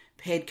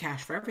 paid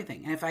cash for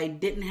everything. And if I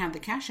didn't have the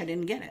cash, I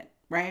didn't get it,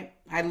 right?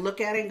 I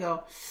look at it and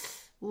go,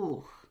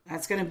 ooh,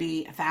 that's going to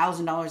be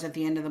 $1,000 at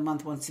the end of the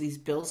month once these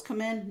bills come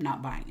in,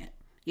 not buying it.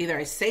 Either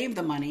I save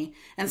the money,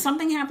 and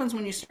something happens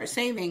when you start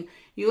saving,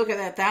 you look at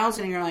that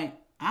 1,000 and you're like,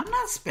 I'm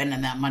not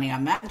spending that money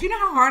on that. Do you know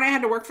how hard I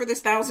had to work for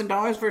this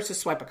 $1,000 versus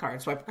swipe a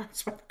card,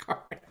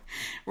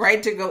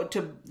 right?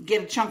 To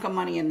get a chunk of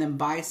money and then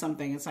buy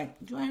something. It's like,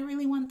 do I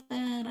really want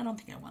that? I don't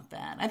think I want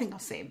that. I think I'll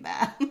save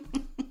that.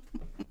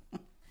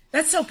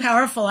 That's so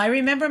powerful. I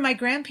remember my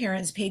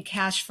grandparents paid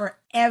cash for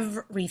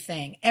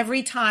everything.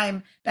 Every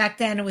time back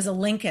then it was a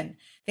Lincoln.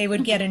 They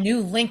would get a new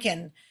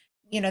Lincoln.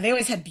 They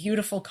always had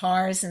beautiful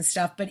cars and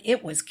stuff, but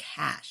it was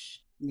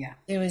cash. Yeah.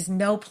 There was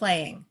no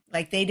playing.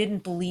 Like, they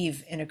didn't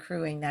believe in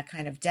accruing that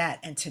kind of debt.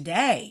 And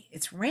today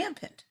it's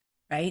rampant,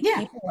 right? Yeah.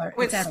 People are,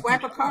 With it's out of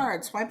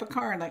control. swipe a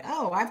card. Like,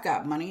 oh, I've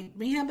got money.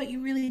 Yeah, but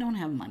you really don't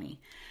have money,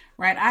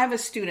 right? I have a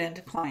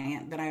student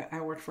client that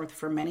I worked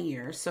for many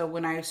years. So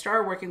when I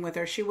started working with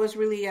her, she was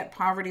really at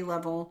poverty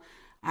level.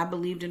 I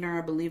believed in her.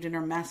 I believed in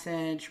her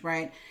message,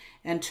 right?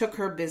 And took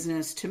her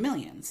business to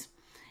millions.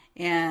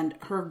 And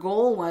her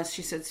goal was,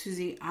 she said,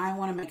 Susie, I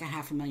want to make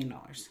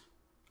 $500,000.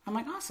 I'm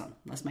like, awesome.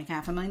 Let's make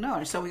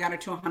 $500,000. So we got her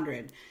to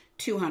 100,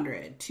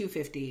 200,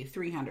 250,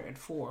 300,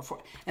 4.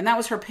 And that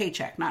was her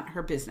paycheck, not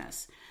her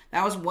business.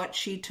 That was what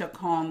she took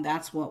home.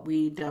 That's what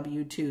we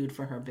W-2'd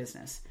for her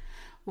business.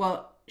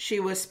 Well, she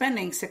was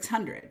spending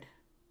 600.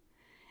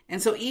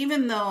 And so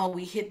even though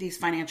we hit these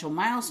financial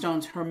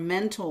milestones, her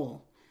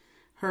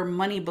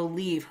money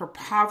belief, her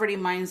poverty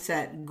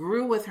mindset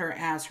grew with her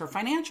as her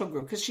financial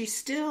grew, because she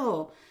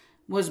still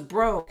was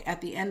broke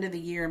at the end of the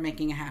year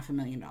making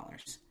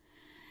 $500,000.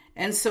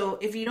 And so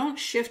if you don't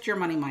shift your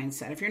money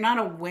mindset, if you're not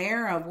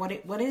aware of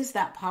what is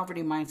that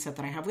poverty mindset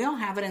that I have, we all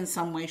have it in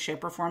some way,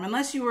 shape, or form,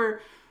 unless you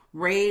were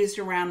raised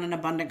around an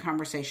abundant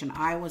conversation.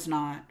 I was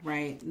not,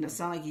 right? And it's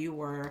not like you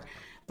were.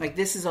 Like,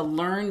 this is a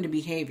learned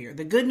behavior.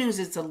 The good news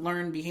is it's a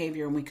learned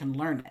behavior and we can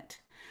learn it,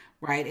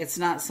 right? It's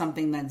not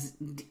something that's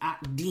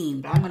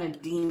deemed. I'm going to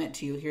deem it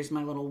to you. Here's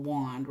my little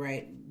wand,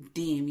 right?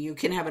 Deem. You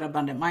can have an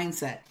abundant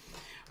mindset,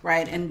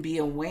 right? And be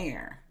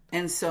aware.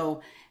 And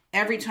so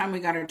every time we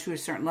got her to a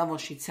certain level,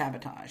 she'd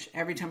sabotage.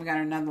 Every time we got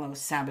her another level,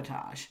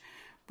 sabotage,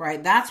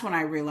 right? That's when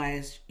I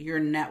realized your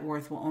net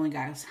worth will only go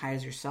as high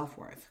as your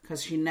self-worth,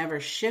 because she never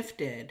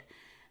shifted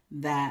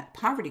that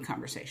poverty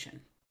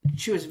conversation.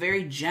 She was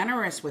very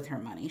generous with her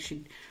money.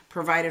 She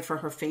provided for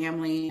her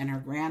family and her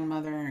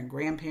grandmother and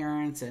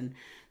grandparents and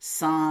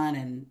son,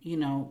 and,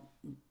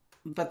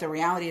 but the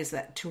reality is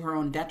that to her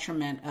own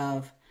detriment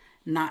of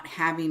not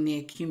having the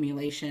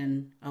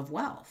accumulation of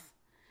wealth.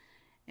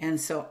 And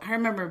so I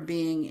remember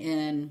being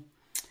in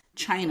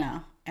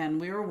China,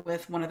 and we were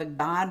with one of the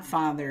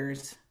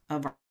godfathers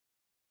of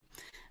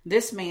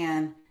this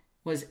man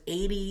was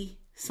 80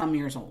 some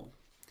years old.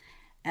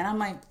 And I'm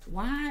like,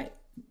 why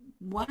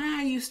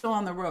are you still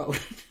on the road?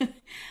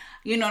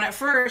 And at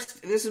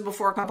first, this is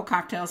before a couple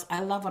cocktails,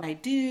 I love what I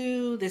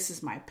do. This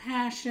is my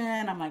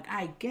passion. I'm like,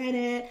 I get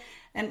it.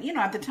 And,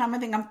 at the time, I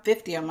think I'm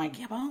 50. I'm like,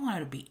 yeah, but I don't want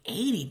to be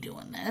 80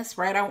 doing this,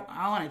 right?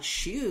 I want to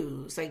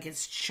choose. Like,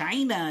 it's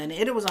China, and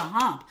it was a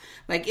hump.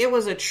 Like, it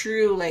was a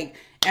true, like,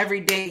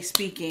 everyday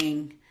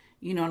speaking,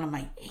 and I'm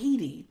like,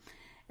 80.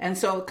 And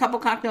so a couple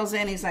cocktails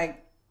in, he's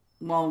like,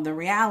 well, the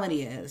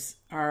reality is,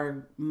 I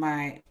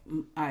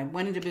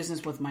went into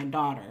business with my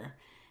daughter,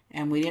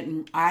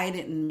 and I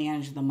didn't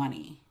manage the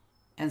money.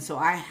 And so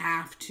I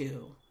have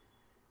to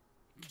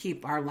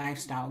keep our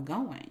lifestyle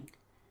going.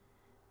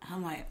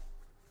 I'm like,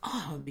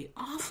 oh, it would be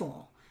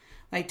awful.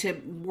 Like, to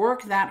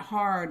work that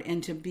hard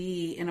and to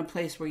be in a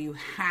place where you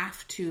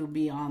have to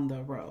be on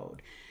the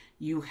road.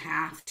 You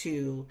have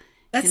to.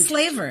 That's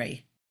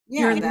slavery.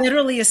 Yeah, you're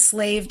literally a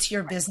slave to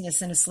your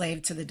business and a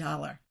slave to the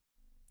dollar.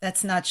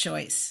 That's not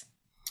choice.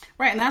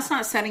 Right. And that's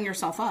not setting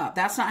yourself up.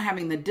 That's not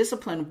having the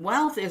discipline.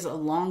 Wealth is a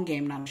long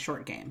game, not a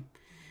short game.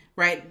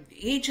 Right.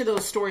 Each of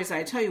those stories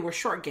I tell you were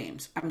short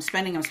games. I'm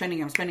spending.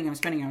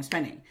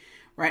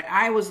 Right.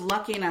 I was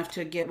lucky enough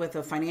to get with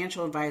a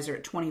financial advisor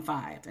at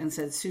 25 and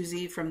said,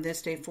 Susie, from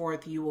this day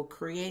forth, you will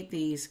create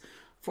these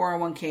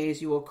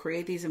 401ks. You will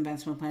create these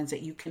investment plans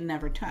that you can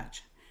never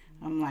touch.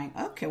 I'm like,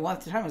 okay, well,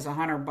 at the time it was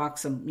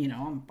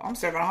 $100. I'm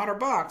saving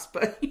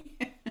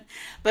 $100,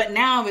 but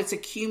now it's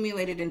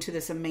accumulated into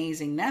this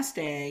amazing nest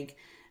egg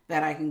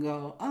that I can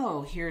go,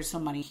 oh, here's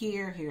some money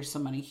here, here's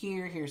some money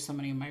here, here's some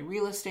money in my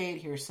real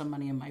estate, here's some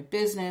money in my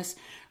business,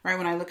 right?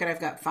 When I look at it,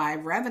 I've got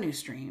 5 revenue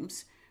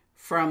streams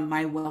from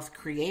my wealth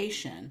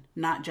creation,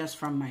 not just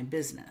from my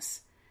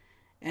business.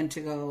 And to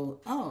go,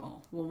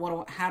 oh,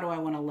 well, how do I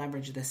want to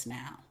leverage this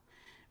now?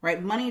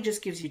 Right? Money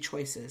just gives you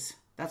choices.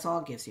 That's all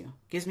it gives you.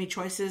 It gives me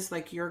choices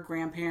like your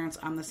grandparents.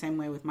 I'm the same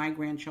way with my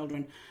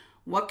grandchildren.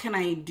 What can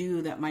I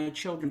do that my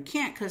children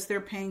can't, because they're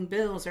paying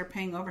bills, they're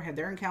paying overhead,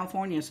 they're in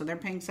California, so they're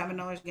paying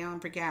 $7 a gallon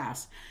for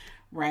gas,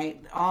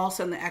 right? All of a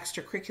sudden the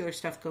extracurricular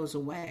stuff goes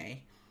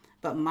away.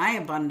 But my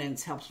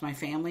abundance helps my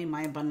family,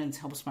 my abundance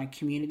helps my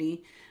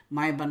community,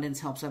 my abundance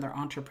helps other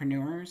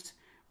entrepreneurs,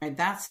 right?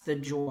 That's the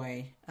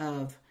joy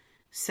of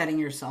setting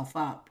yourself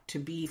up to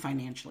be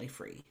financially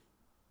free.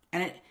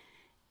 And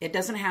it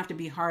doesn't have to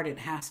be hard, it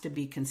has to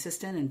be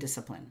consistent and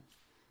disciplined.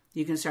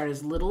 You can start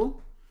as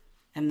little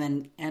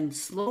and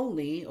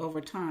slowly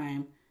over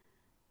time,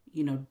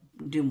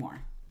 do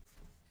more.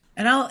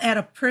 And I'll add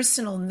a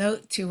personal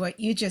note to what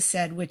you just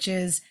said, which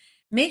is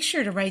make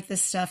sure to write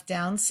this stuff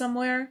down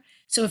somewhere.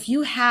 So if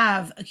you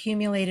have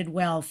accumulated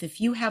wealth,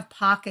 if you have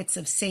pockets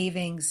of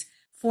savings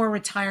for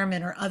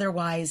retirement or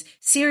otherwise,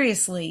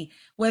 seriously,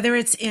 whether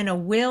it's in a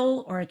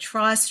will or a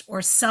trust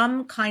or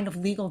some kind of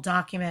legal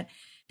document,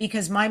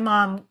 because my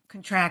mom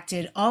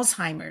contracted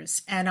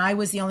Alzheimer's and I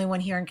was the only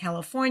one here in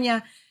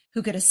California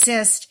who could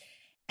assist.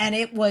 And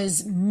it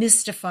was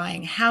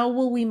mystifying. How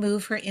will we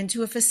move her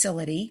into a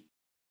facility?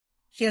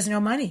 She has no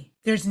money.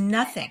 There's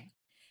nothing.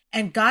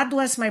 And God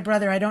bless my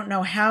brother. I don't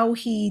know how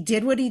he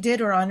did what he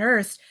did or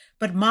unearthed,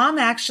 but mom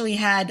actually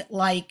had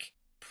like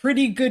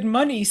pretty good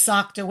money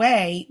socked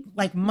away,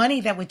 like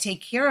money that would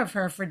take care of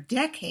her for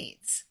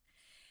decades.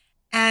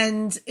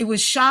 And it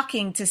was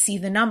shocking to see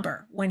the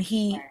number when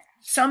he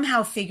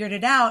somehow figured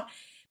it out.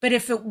 But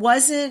if it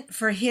wasn't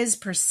for his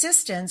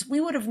persistence,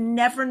 we would have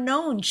never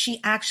known she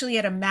actually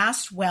had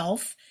amassed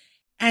wealth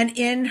and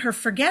in her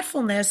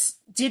forgetfulness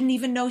didn't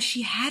even know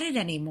she had it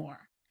anymore.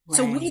 Right.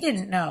 So we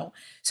didn't know.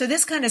 So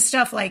this kind of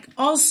stuff, like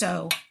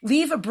also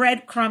leave a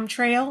breadcrumb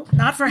trail,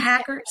 not for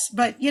hackers,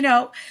 but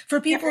for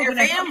people for your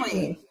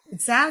family.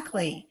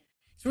 Exactly.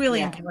 It's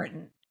really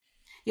important.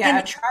 Yeah.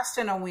 A trust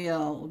and a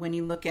wheel when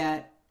you look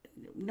at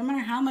no matter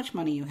how much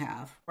money you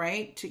have,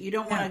 right? You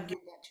don't want to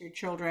give that to your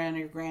children,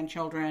 your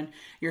grandchildren,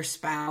 your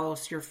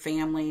spouse, your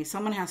family.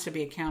 Someone has to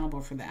be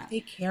accountable for that.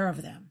 Take care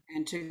of them.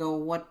 And to go,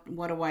 what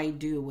do I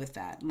do with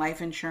that?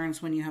 Life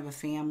insurance when you have a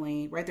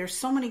family, right? There's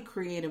so many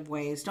creative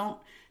ways. Don't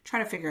try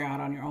to figure out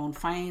on your own.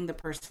 Find the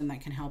person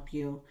that can help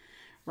you,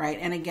 right?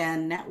 And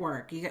again,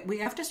 network. We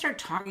have to start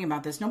talking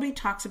about this. Nobody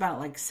talks about it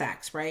like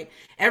sex, right?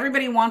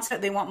 Everybody wants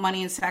it. They want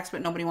money and sex,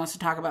 but nobody wants to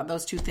talk about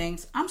those two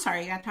things. I'm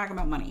sorry, you got to talk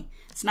about money.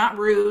 It's not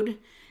rude.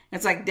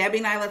 It's like, Debbie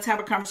and I, let's have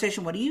a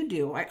conversation. What do you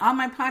do? On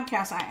my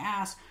podcast, I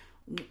ask,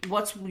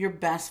 what's your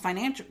best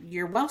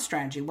your wealth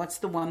strategy? What's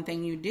the one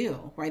thing you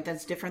do, right?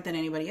 That's different than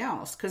anybody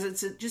else. Because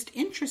it's just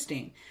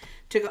interesting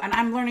to go. And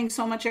I'm learning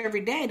so much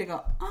every day to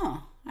go,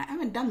 oh, I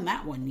haven't done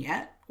that one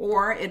yet.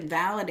 Or it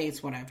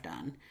validates what I've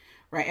done,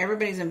 right?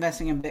 Everybody's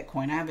investing in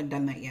Bitcoin. I haven't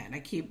done that yet.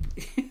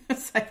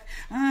 It's like,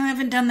 oh, I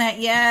haven't done that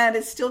yet.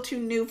 It's still too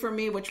new for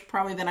me, which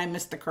probably then I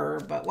missed the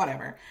curve, but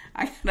whatever.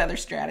 I got other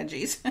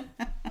strategies.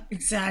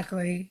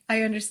 Exactly.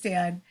 I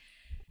understand.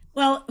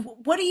 Well,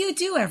 what do you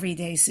do every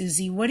day,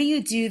 Susie? What do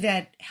you do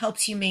that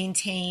helps you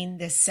maintain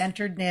this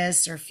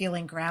centeredness or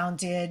feeling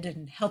grounded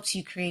and helps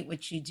you create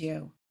what you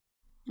do?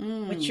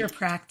 What's your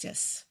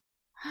practice?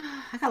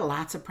 I got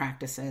lots of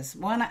practices.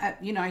 One,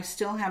 I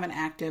still have an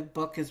active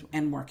book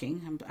and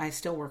working. I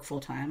still work full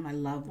time. I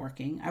love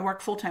working. I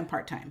work full time,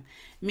 part time,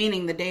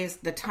 meaning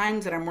the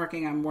times that I'm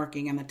working,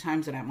 and the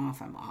times that I'm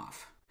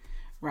off.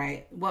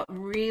 Right? What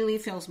really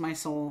fills my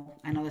soul,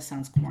 I know this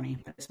sounds corny,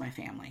 but it's my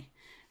family.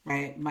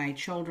 Right? My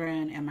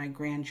children and my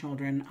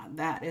grandchildren,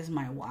 that is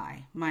my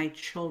why. My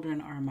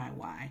children are my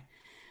why.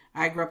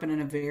 I grew up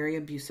in a very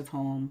abusive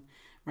home,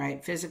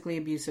 right? Physically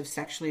abusive,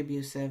 sexually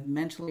abusive,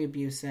 mentally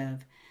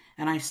abusive.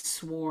 And I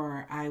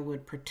swore I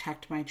would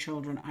protect my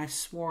children. I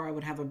swore I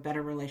would have a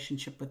better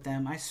relationship with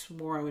them. I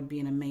swore I would be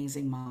an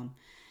amazing mom.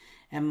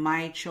 And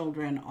my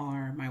children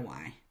are my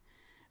why,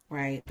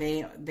 right?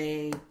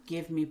 They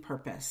give me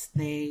purpose.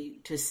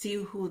 To see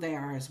who they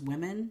are as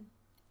women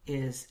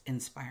is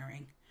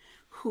inspiring.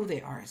 Who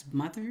they are as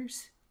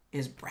mothers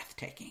is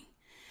breathtaking.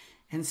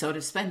 And so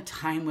to spend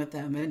time with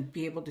them and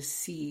be able to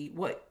see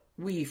what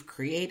we've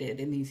created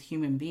in these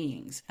human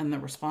beings and the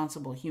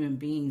responsible human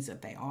beings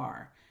that they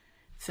are,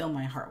 fill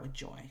my heart with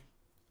joy.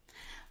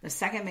 The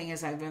second thing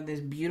is I've got this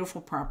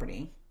beautiful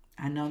property.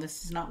 I know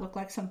this does not look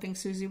like something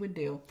Susie would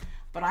do,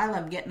 but I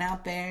love getting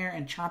out there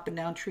and chopping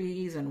down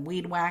trees and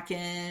weed whacking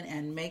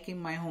and making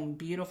my home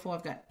beautiful.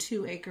 I've got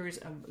 2 acres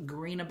of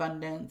green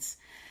abundance,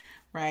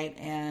 right?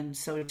 And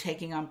so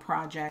taking on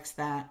projects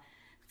that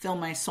fill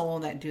my soul,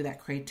 that do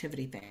that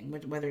creativity thing,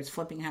 whether it's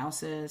flipping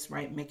houses,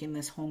 right? Making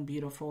this home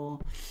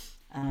beautiful.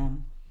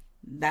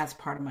 That's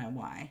part of my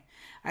why.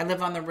 I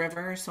live on the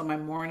river, so my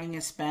morning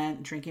is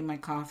spent drinking my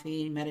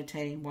coffee,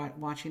 meditating,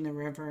 watching the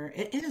river.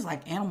 It is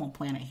like Animal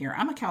Planet here.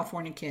 I'm a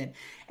California kid,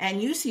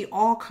 and you see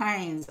all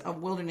kinds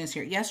of wilderness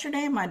here.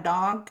 Yesterday, my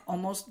dog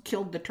almost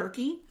killed the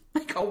turkey.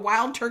 Like a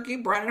wild turkey,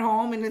 brought it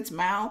home in its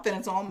mouth, and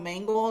it's all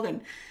mangled.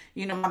 And,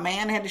 my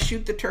man had to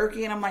shoot the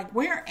turkey, and I'm like,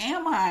 where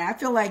am I? I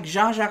feel like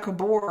Zsa Zsa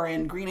Gabor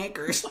in Green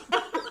Acres.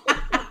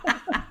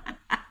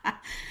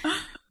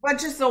 But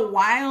just the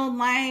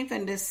wildlife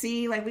and to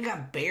see, like, we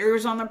got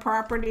bears on the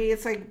property.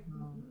 It's like,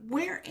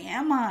 where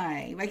am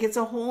I? Like, it's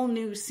a whole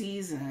new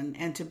season.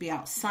 And to be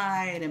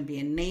outside and be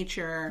in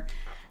nature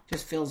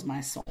just fills my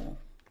soul.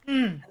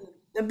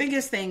 The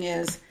biggest thing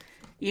is,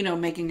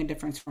 making a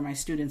difference for my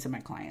students and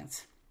my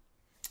clients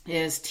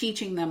is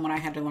teaching them what I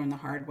had to learn the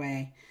hard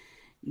way.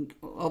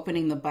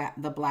 Opening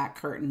the black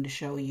curtain to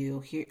show you,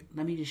 here,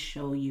 let me just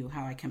show you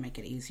how I can make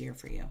it easier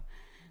for you.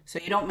 So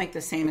you don't make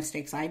the same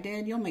mistakes I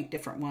did. You'll make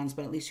different ones,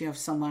 but at least you have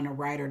someone to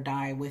ride or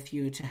die with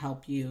you to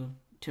help you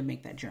to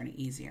make that journey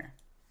easier.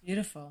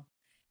 Beautiful.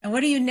 And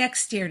what are you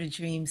next Dare to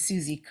Dream,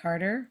 Susie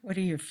Carder? What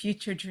are your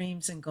future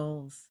dreams and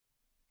goals?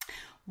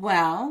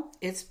 Well,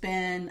 it's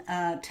been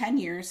 10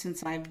 years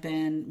since I've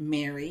been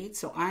married.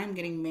 So I'm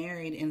getting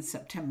married in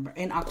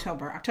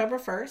October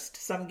 1st.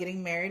 So I'm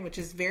getting married, which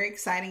is very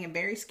exciting and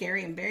very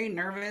scary and very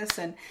nervous.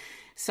 And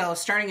so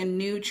starting a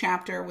new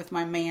chapter with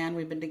my man.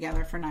 We've been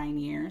together for 9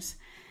 years.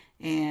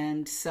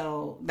 And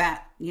so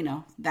that,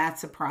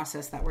 that's a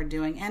process that we're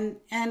doing and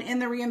in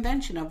the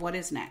reinvention of what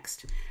is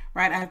next,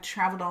 right? I've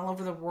traveled all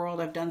over the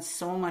world. I've done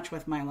so much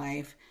with my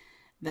life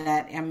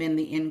that I'm in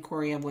the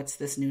inquiry of what's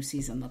this new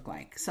season look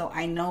like. So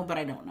I know, but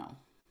I don't know.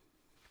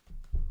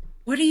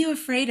 What are you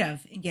afraid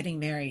of in getting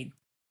married?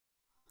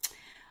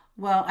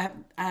 Well,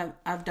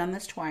 I've done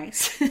this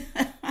twice.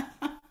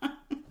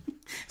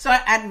 So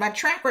my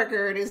track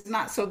record is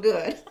not so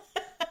good.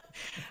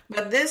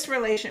 But this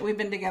relation, we've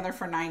been together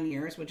for 9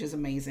 years, which is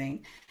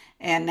amazing.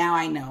 And now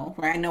I know,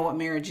 right? I know what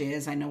marriage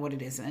is. I know what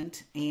it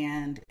isn't.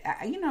 And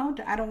I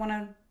don't want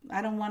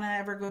to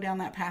ever go down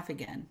that path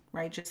again,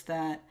 right? Just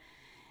that,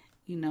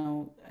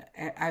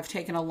 I've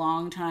taken a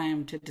long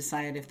time to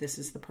decide if this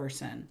is the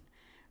person,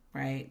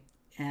 right?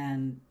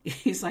 And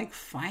he's like,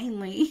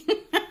 finally.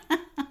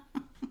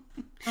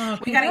 Oh,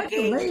 We got engaged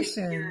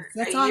congratulations.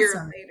 That's a year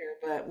awesome. later,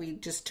 but we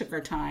just took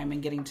our time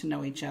and getting to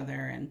know each other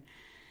and,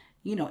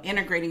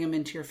 integrating them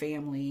into your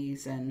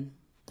families and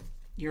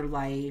your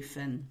life.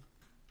 And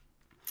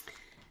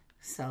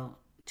so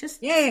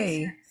just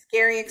Yay.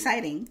 scary,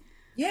 exciting.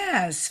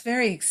 Yes,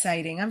 very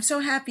exciting. I'm so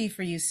happy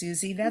for you,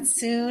 Susie. That's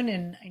soon,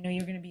 and I know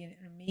you're going to be an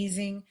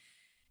amazing,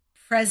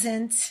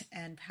 present,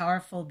 and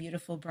powerful,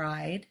 beautiful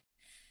bride.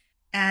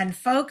 And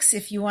folks,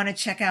 if you want to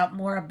check out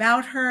more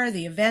about her,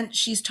 the event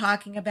she's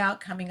talking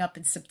about coming up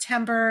in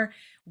September,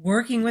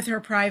 working with her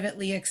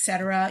privately,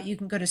 etc., you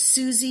can go to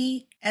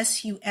Susie,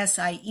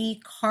 Susie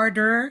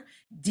Carder,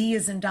 D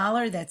as in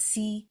dollar, that's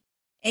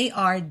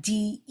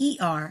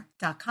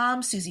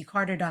CARDER.com,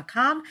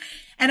 SusieCarder.com.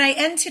 And I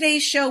end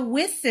today's show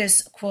with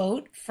this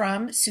quote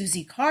from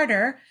Susie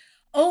Carder: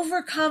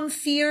 overcome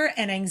fear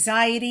and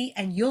anxiety,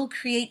 and you'll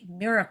create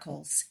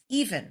miracles,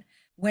 even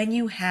when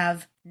you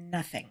have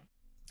nothing.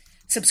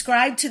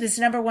 Subscribe to this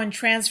 #1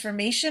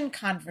 transformation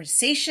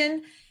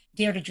conversation,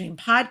 Dare to Dream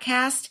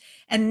podcast.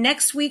 And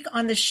next week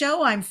on the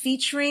show, I'm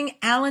featuring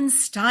Alan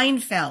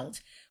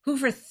Steinfeld, who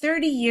for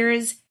 30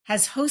 years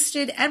has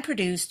hosted and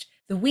produced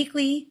the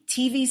weekly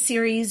TV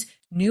series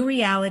New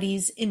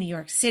Realities in New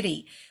York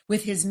City.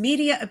 With his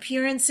media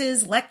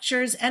appearances,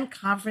 lectures, and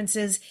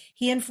conferences,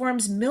 he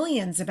informs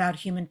millions about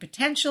human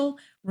potential,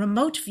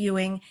 remote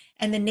viewing,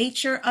 and the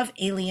nature of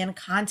alien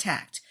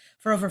contact.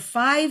 For over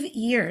 5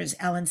 years,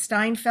 Alan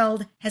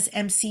Steinfeld has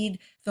emceed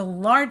the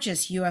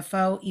largest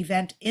UFO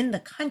event in the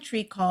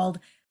country called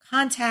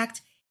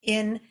Contact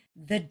in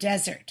the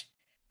Desert.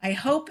 I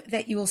hope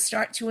that you will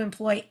start to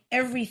employ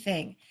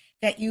everything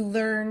that you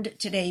learned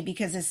today,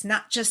 because it's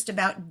not just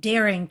about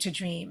daring to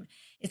dream.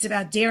 It's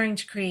about daring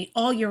to create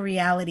all your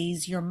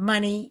realities, your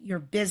money, your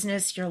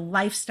business, your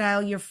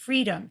lifestyle, your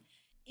freedom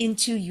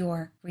into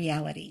your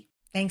reality.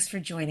 Thanks for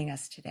joining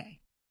us today.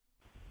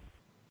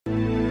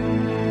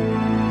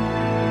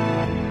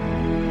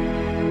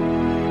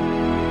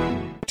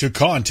 To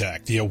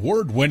contact the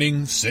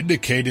award-winning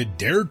syndicated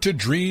Dare to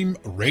Dream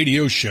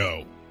radio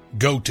show,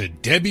 go to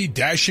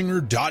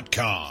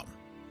DebbiDachinger.com.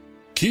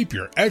 Keep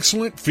your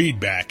excellent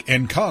feedback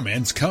and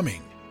comments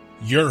coming.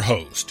 Your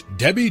host,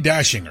 Debbi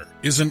Dachinger,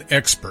 is an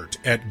expert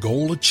at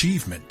goal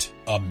achievement,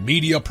 a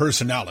media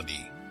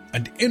personality,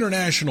 an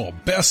international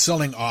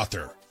best-selling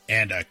author,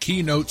 and a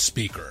keynote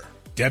speaker.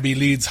 Debbi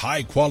leads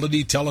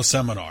high-quality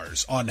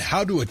teleseminars on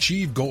how to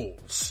achieve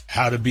goals,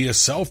 how to be a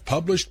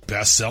self-published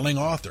best-selling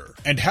author,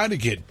 and how to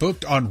get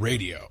booked on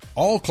radio.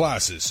 All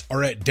classes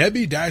are at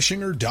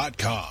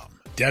DebbiDachinger.com.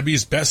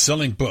 Debbi's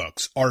best-selling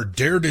books are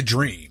Dare to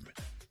Dream,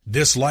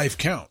 This Life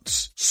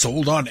Counts,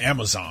 sold on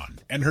Amazon,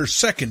 and her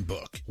second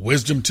book,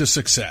 Wisdom to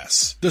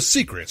Success, The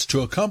Secrets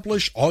to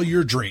Accomplish All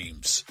Your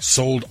Dreams,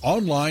 sold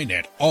online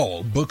at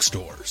all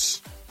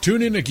bookstores.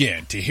 Tune in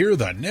again to hear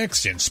the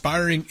next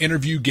inspiring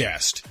interview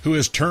guest who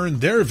has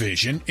turned their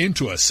vision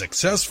into a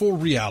successful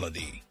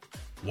reality.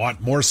 Want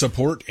more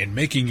support in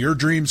making your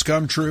dreams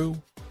come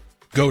true?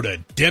 Go to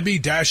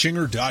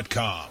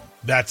DebbiDachinger.com.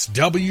 That's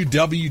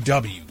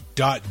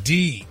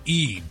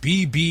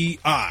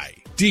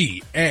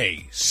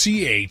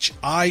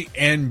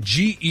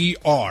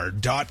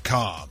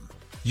www.DebbiDachinger.com.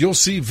 You'll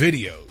see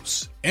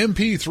videos,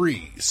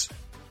 MP3s,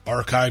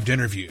 archived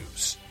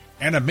interviews,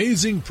 and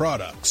amazing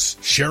products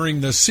sharing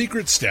the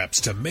secret steps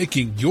to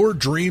making your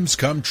dreams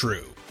come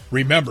true.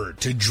 Remember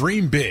to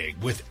dream big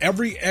with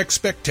every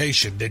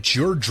expectation that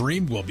your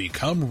dream will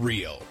become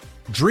real.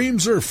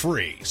 Dreams are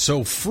free,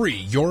 so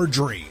free your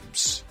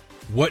dreams.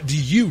 What do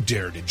you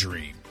dare to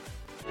dream?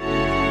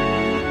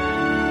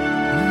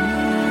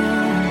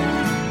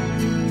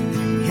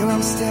 Here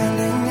I'm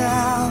standing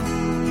now,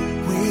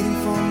 waiting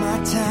for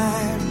my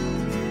time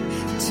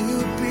to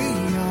be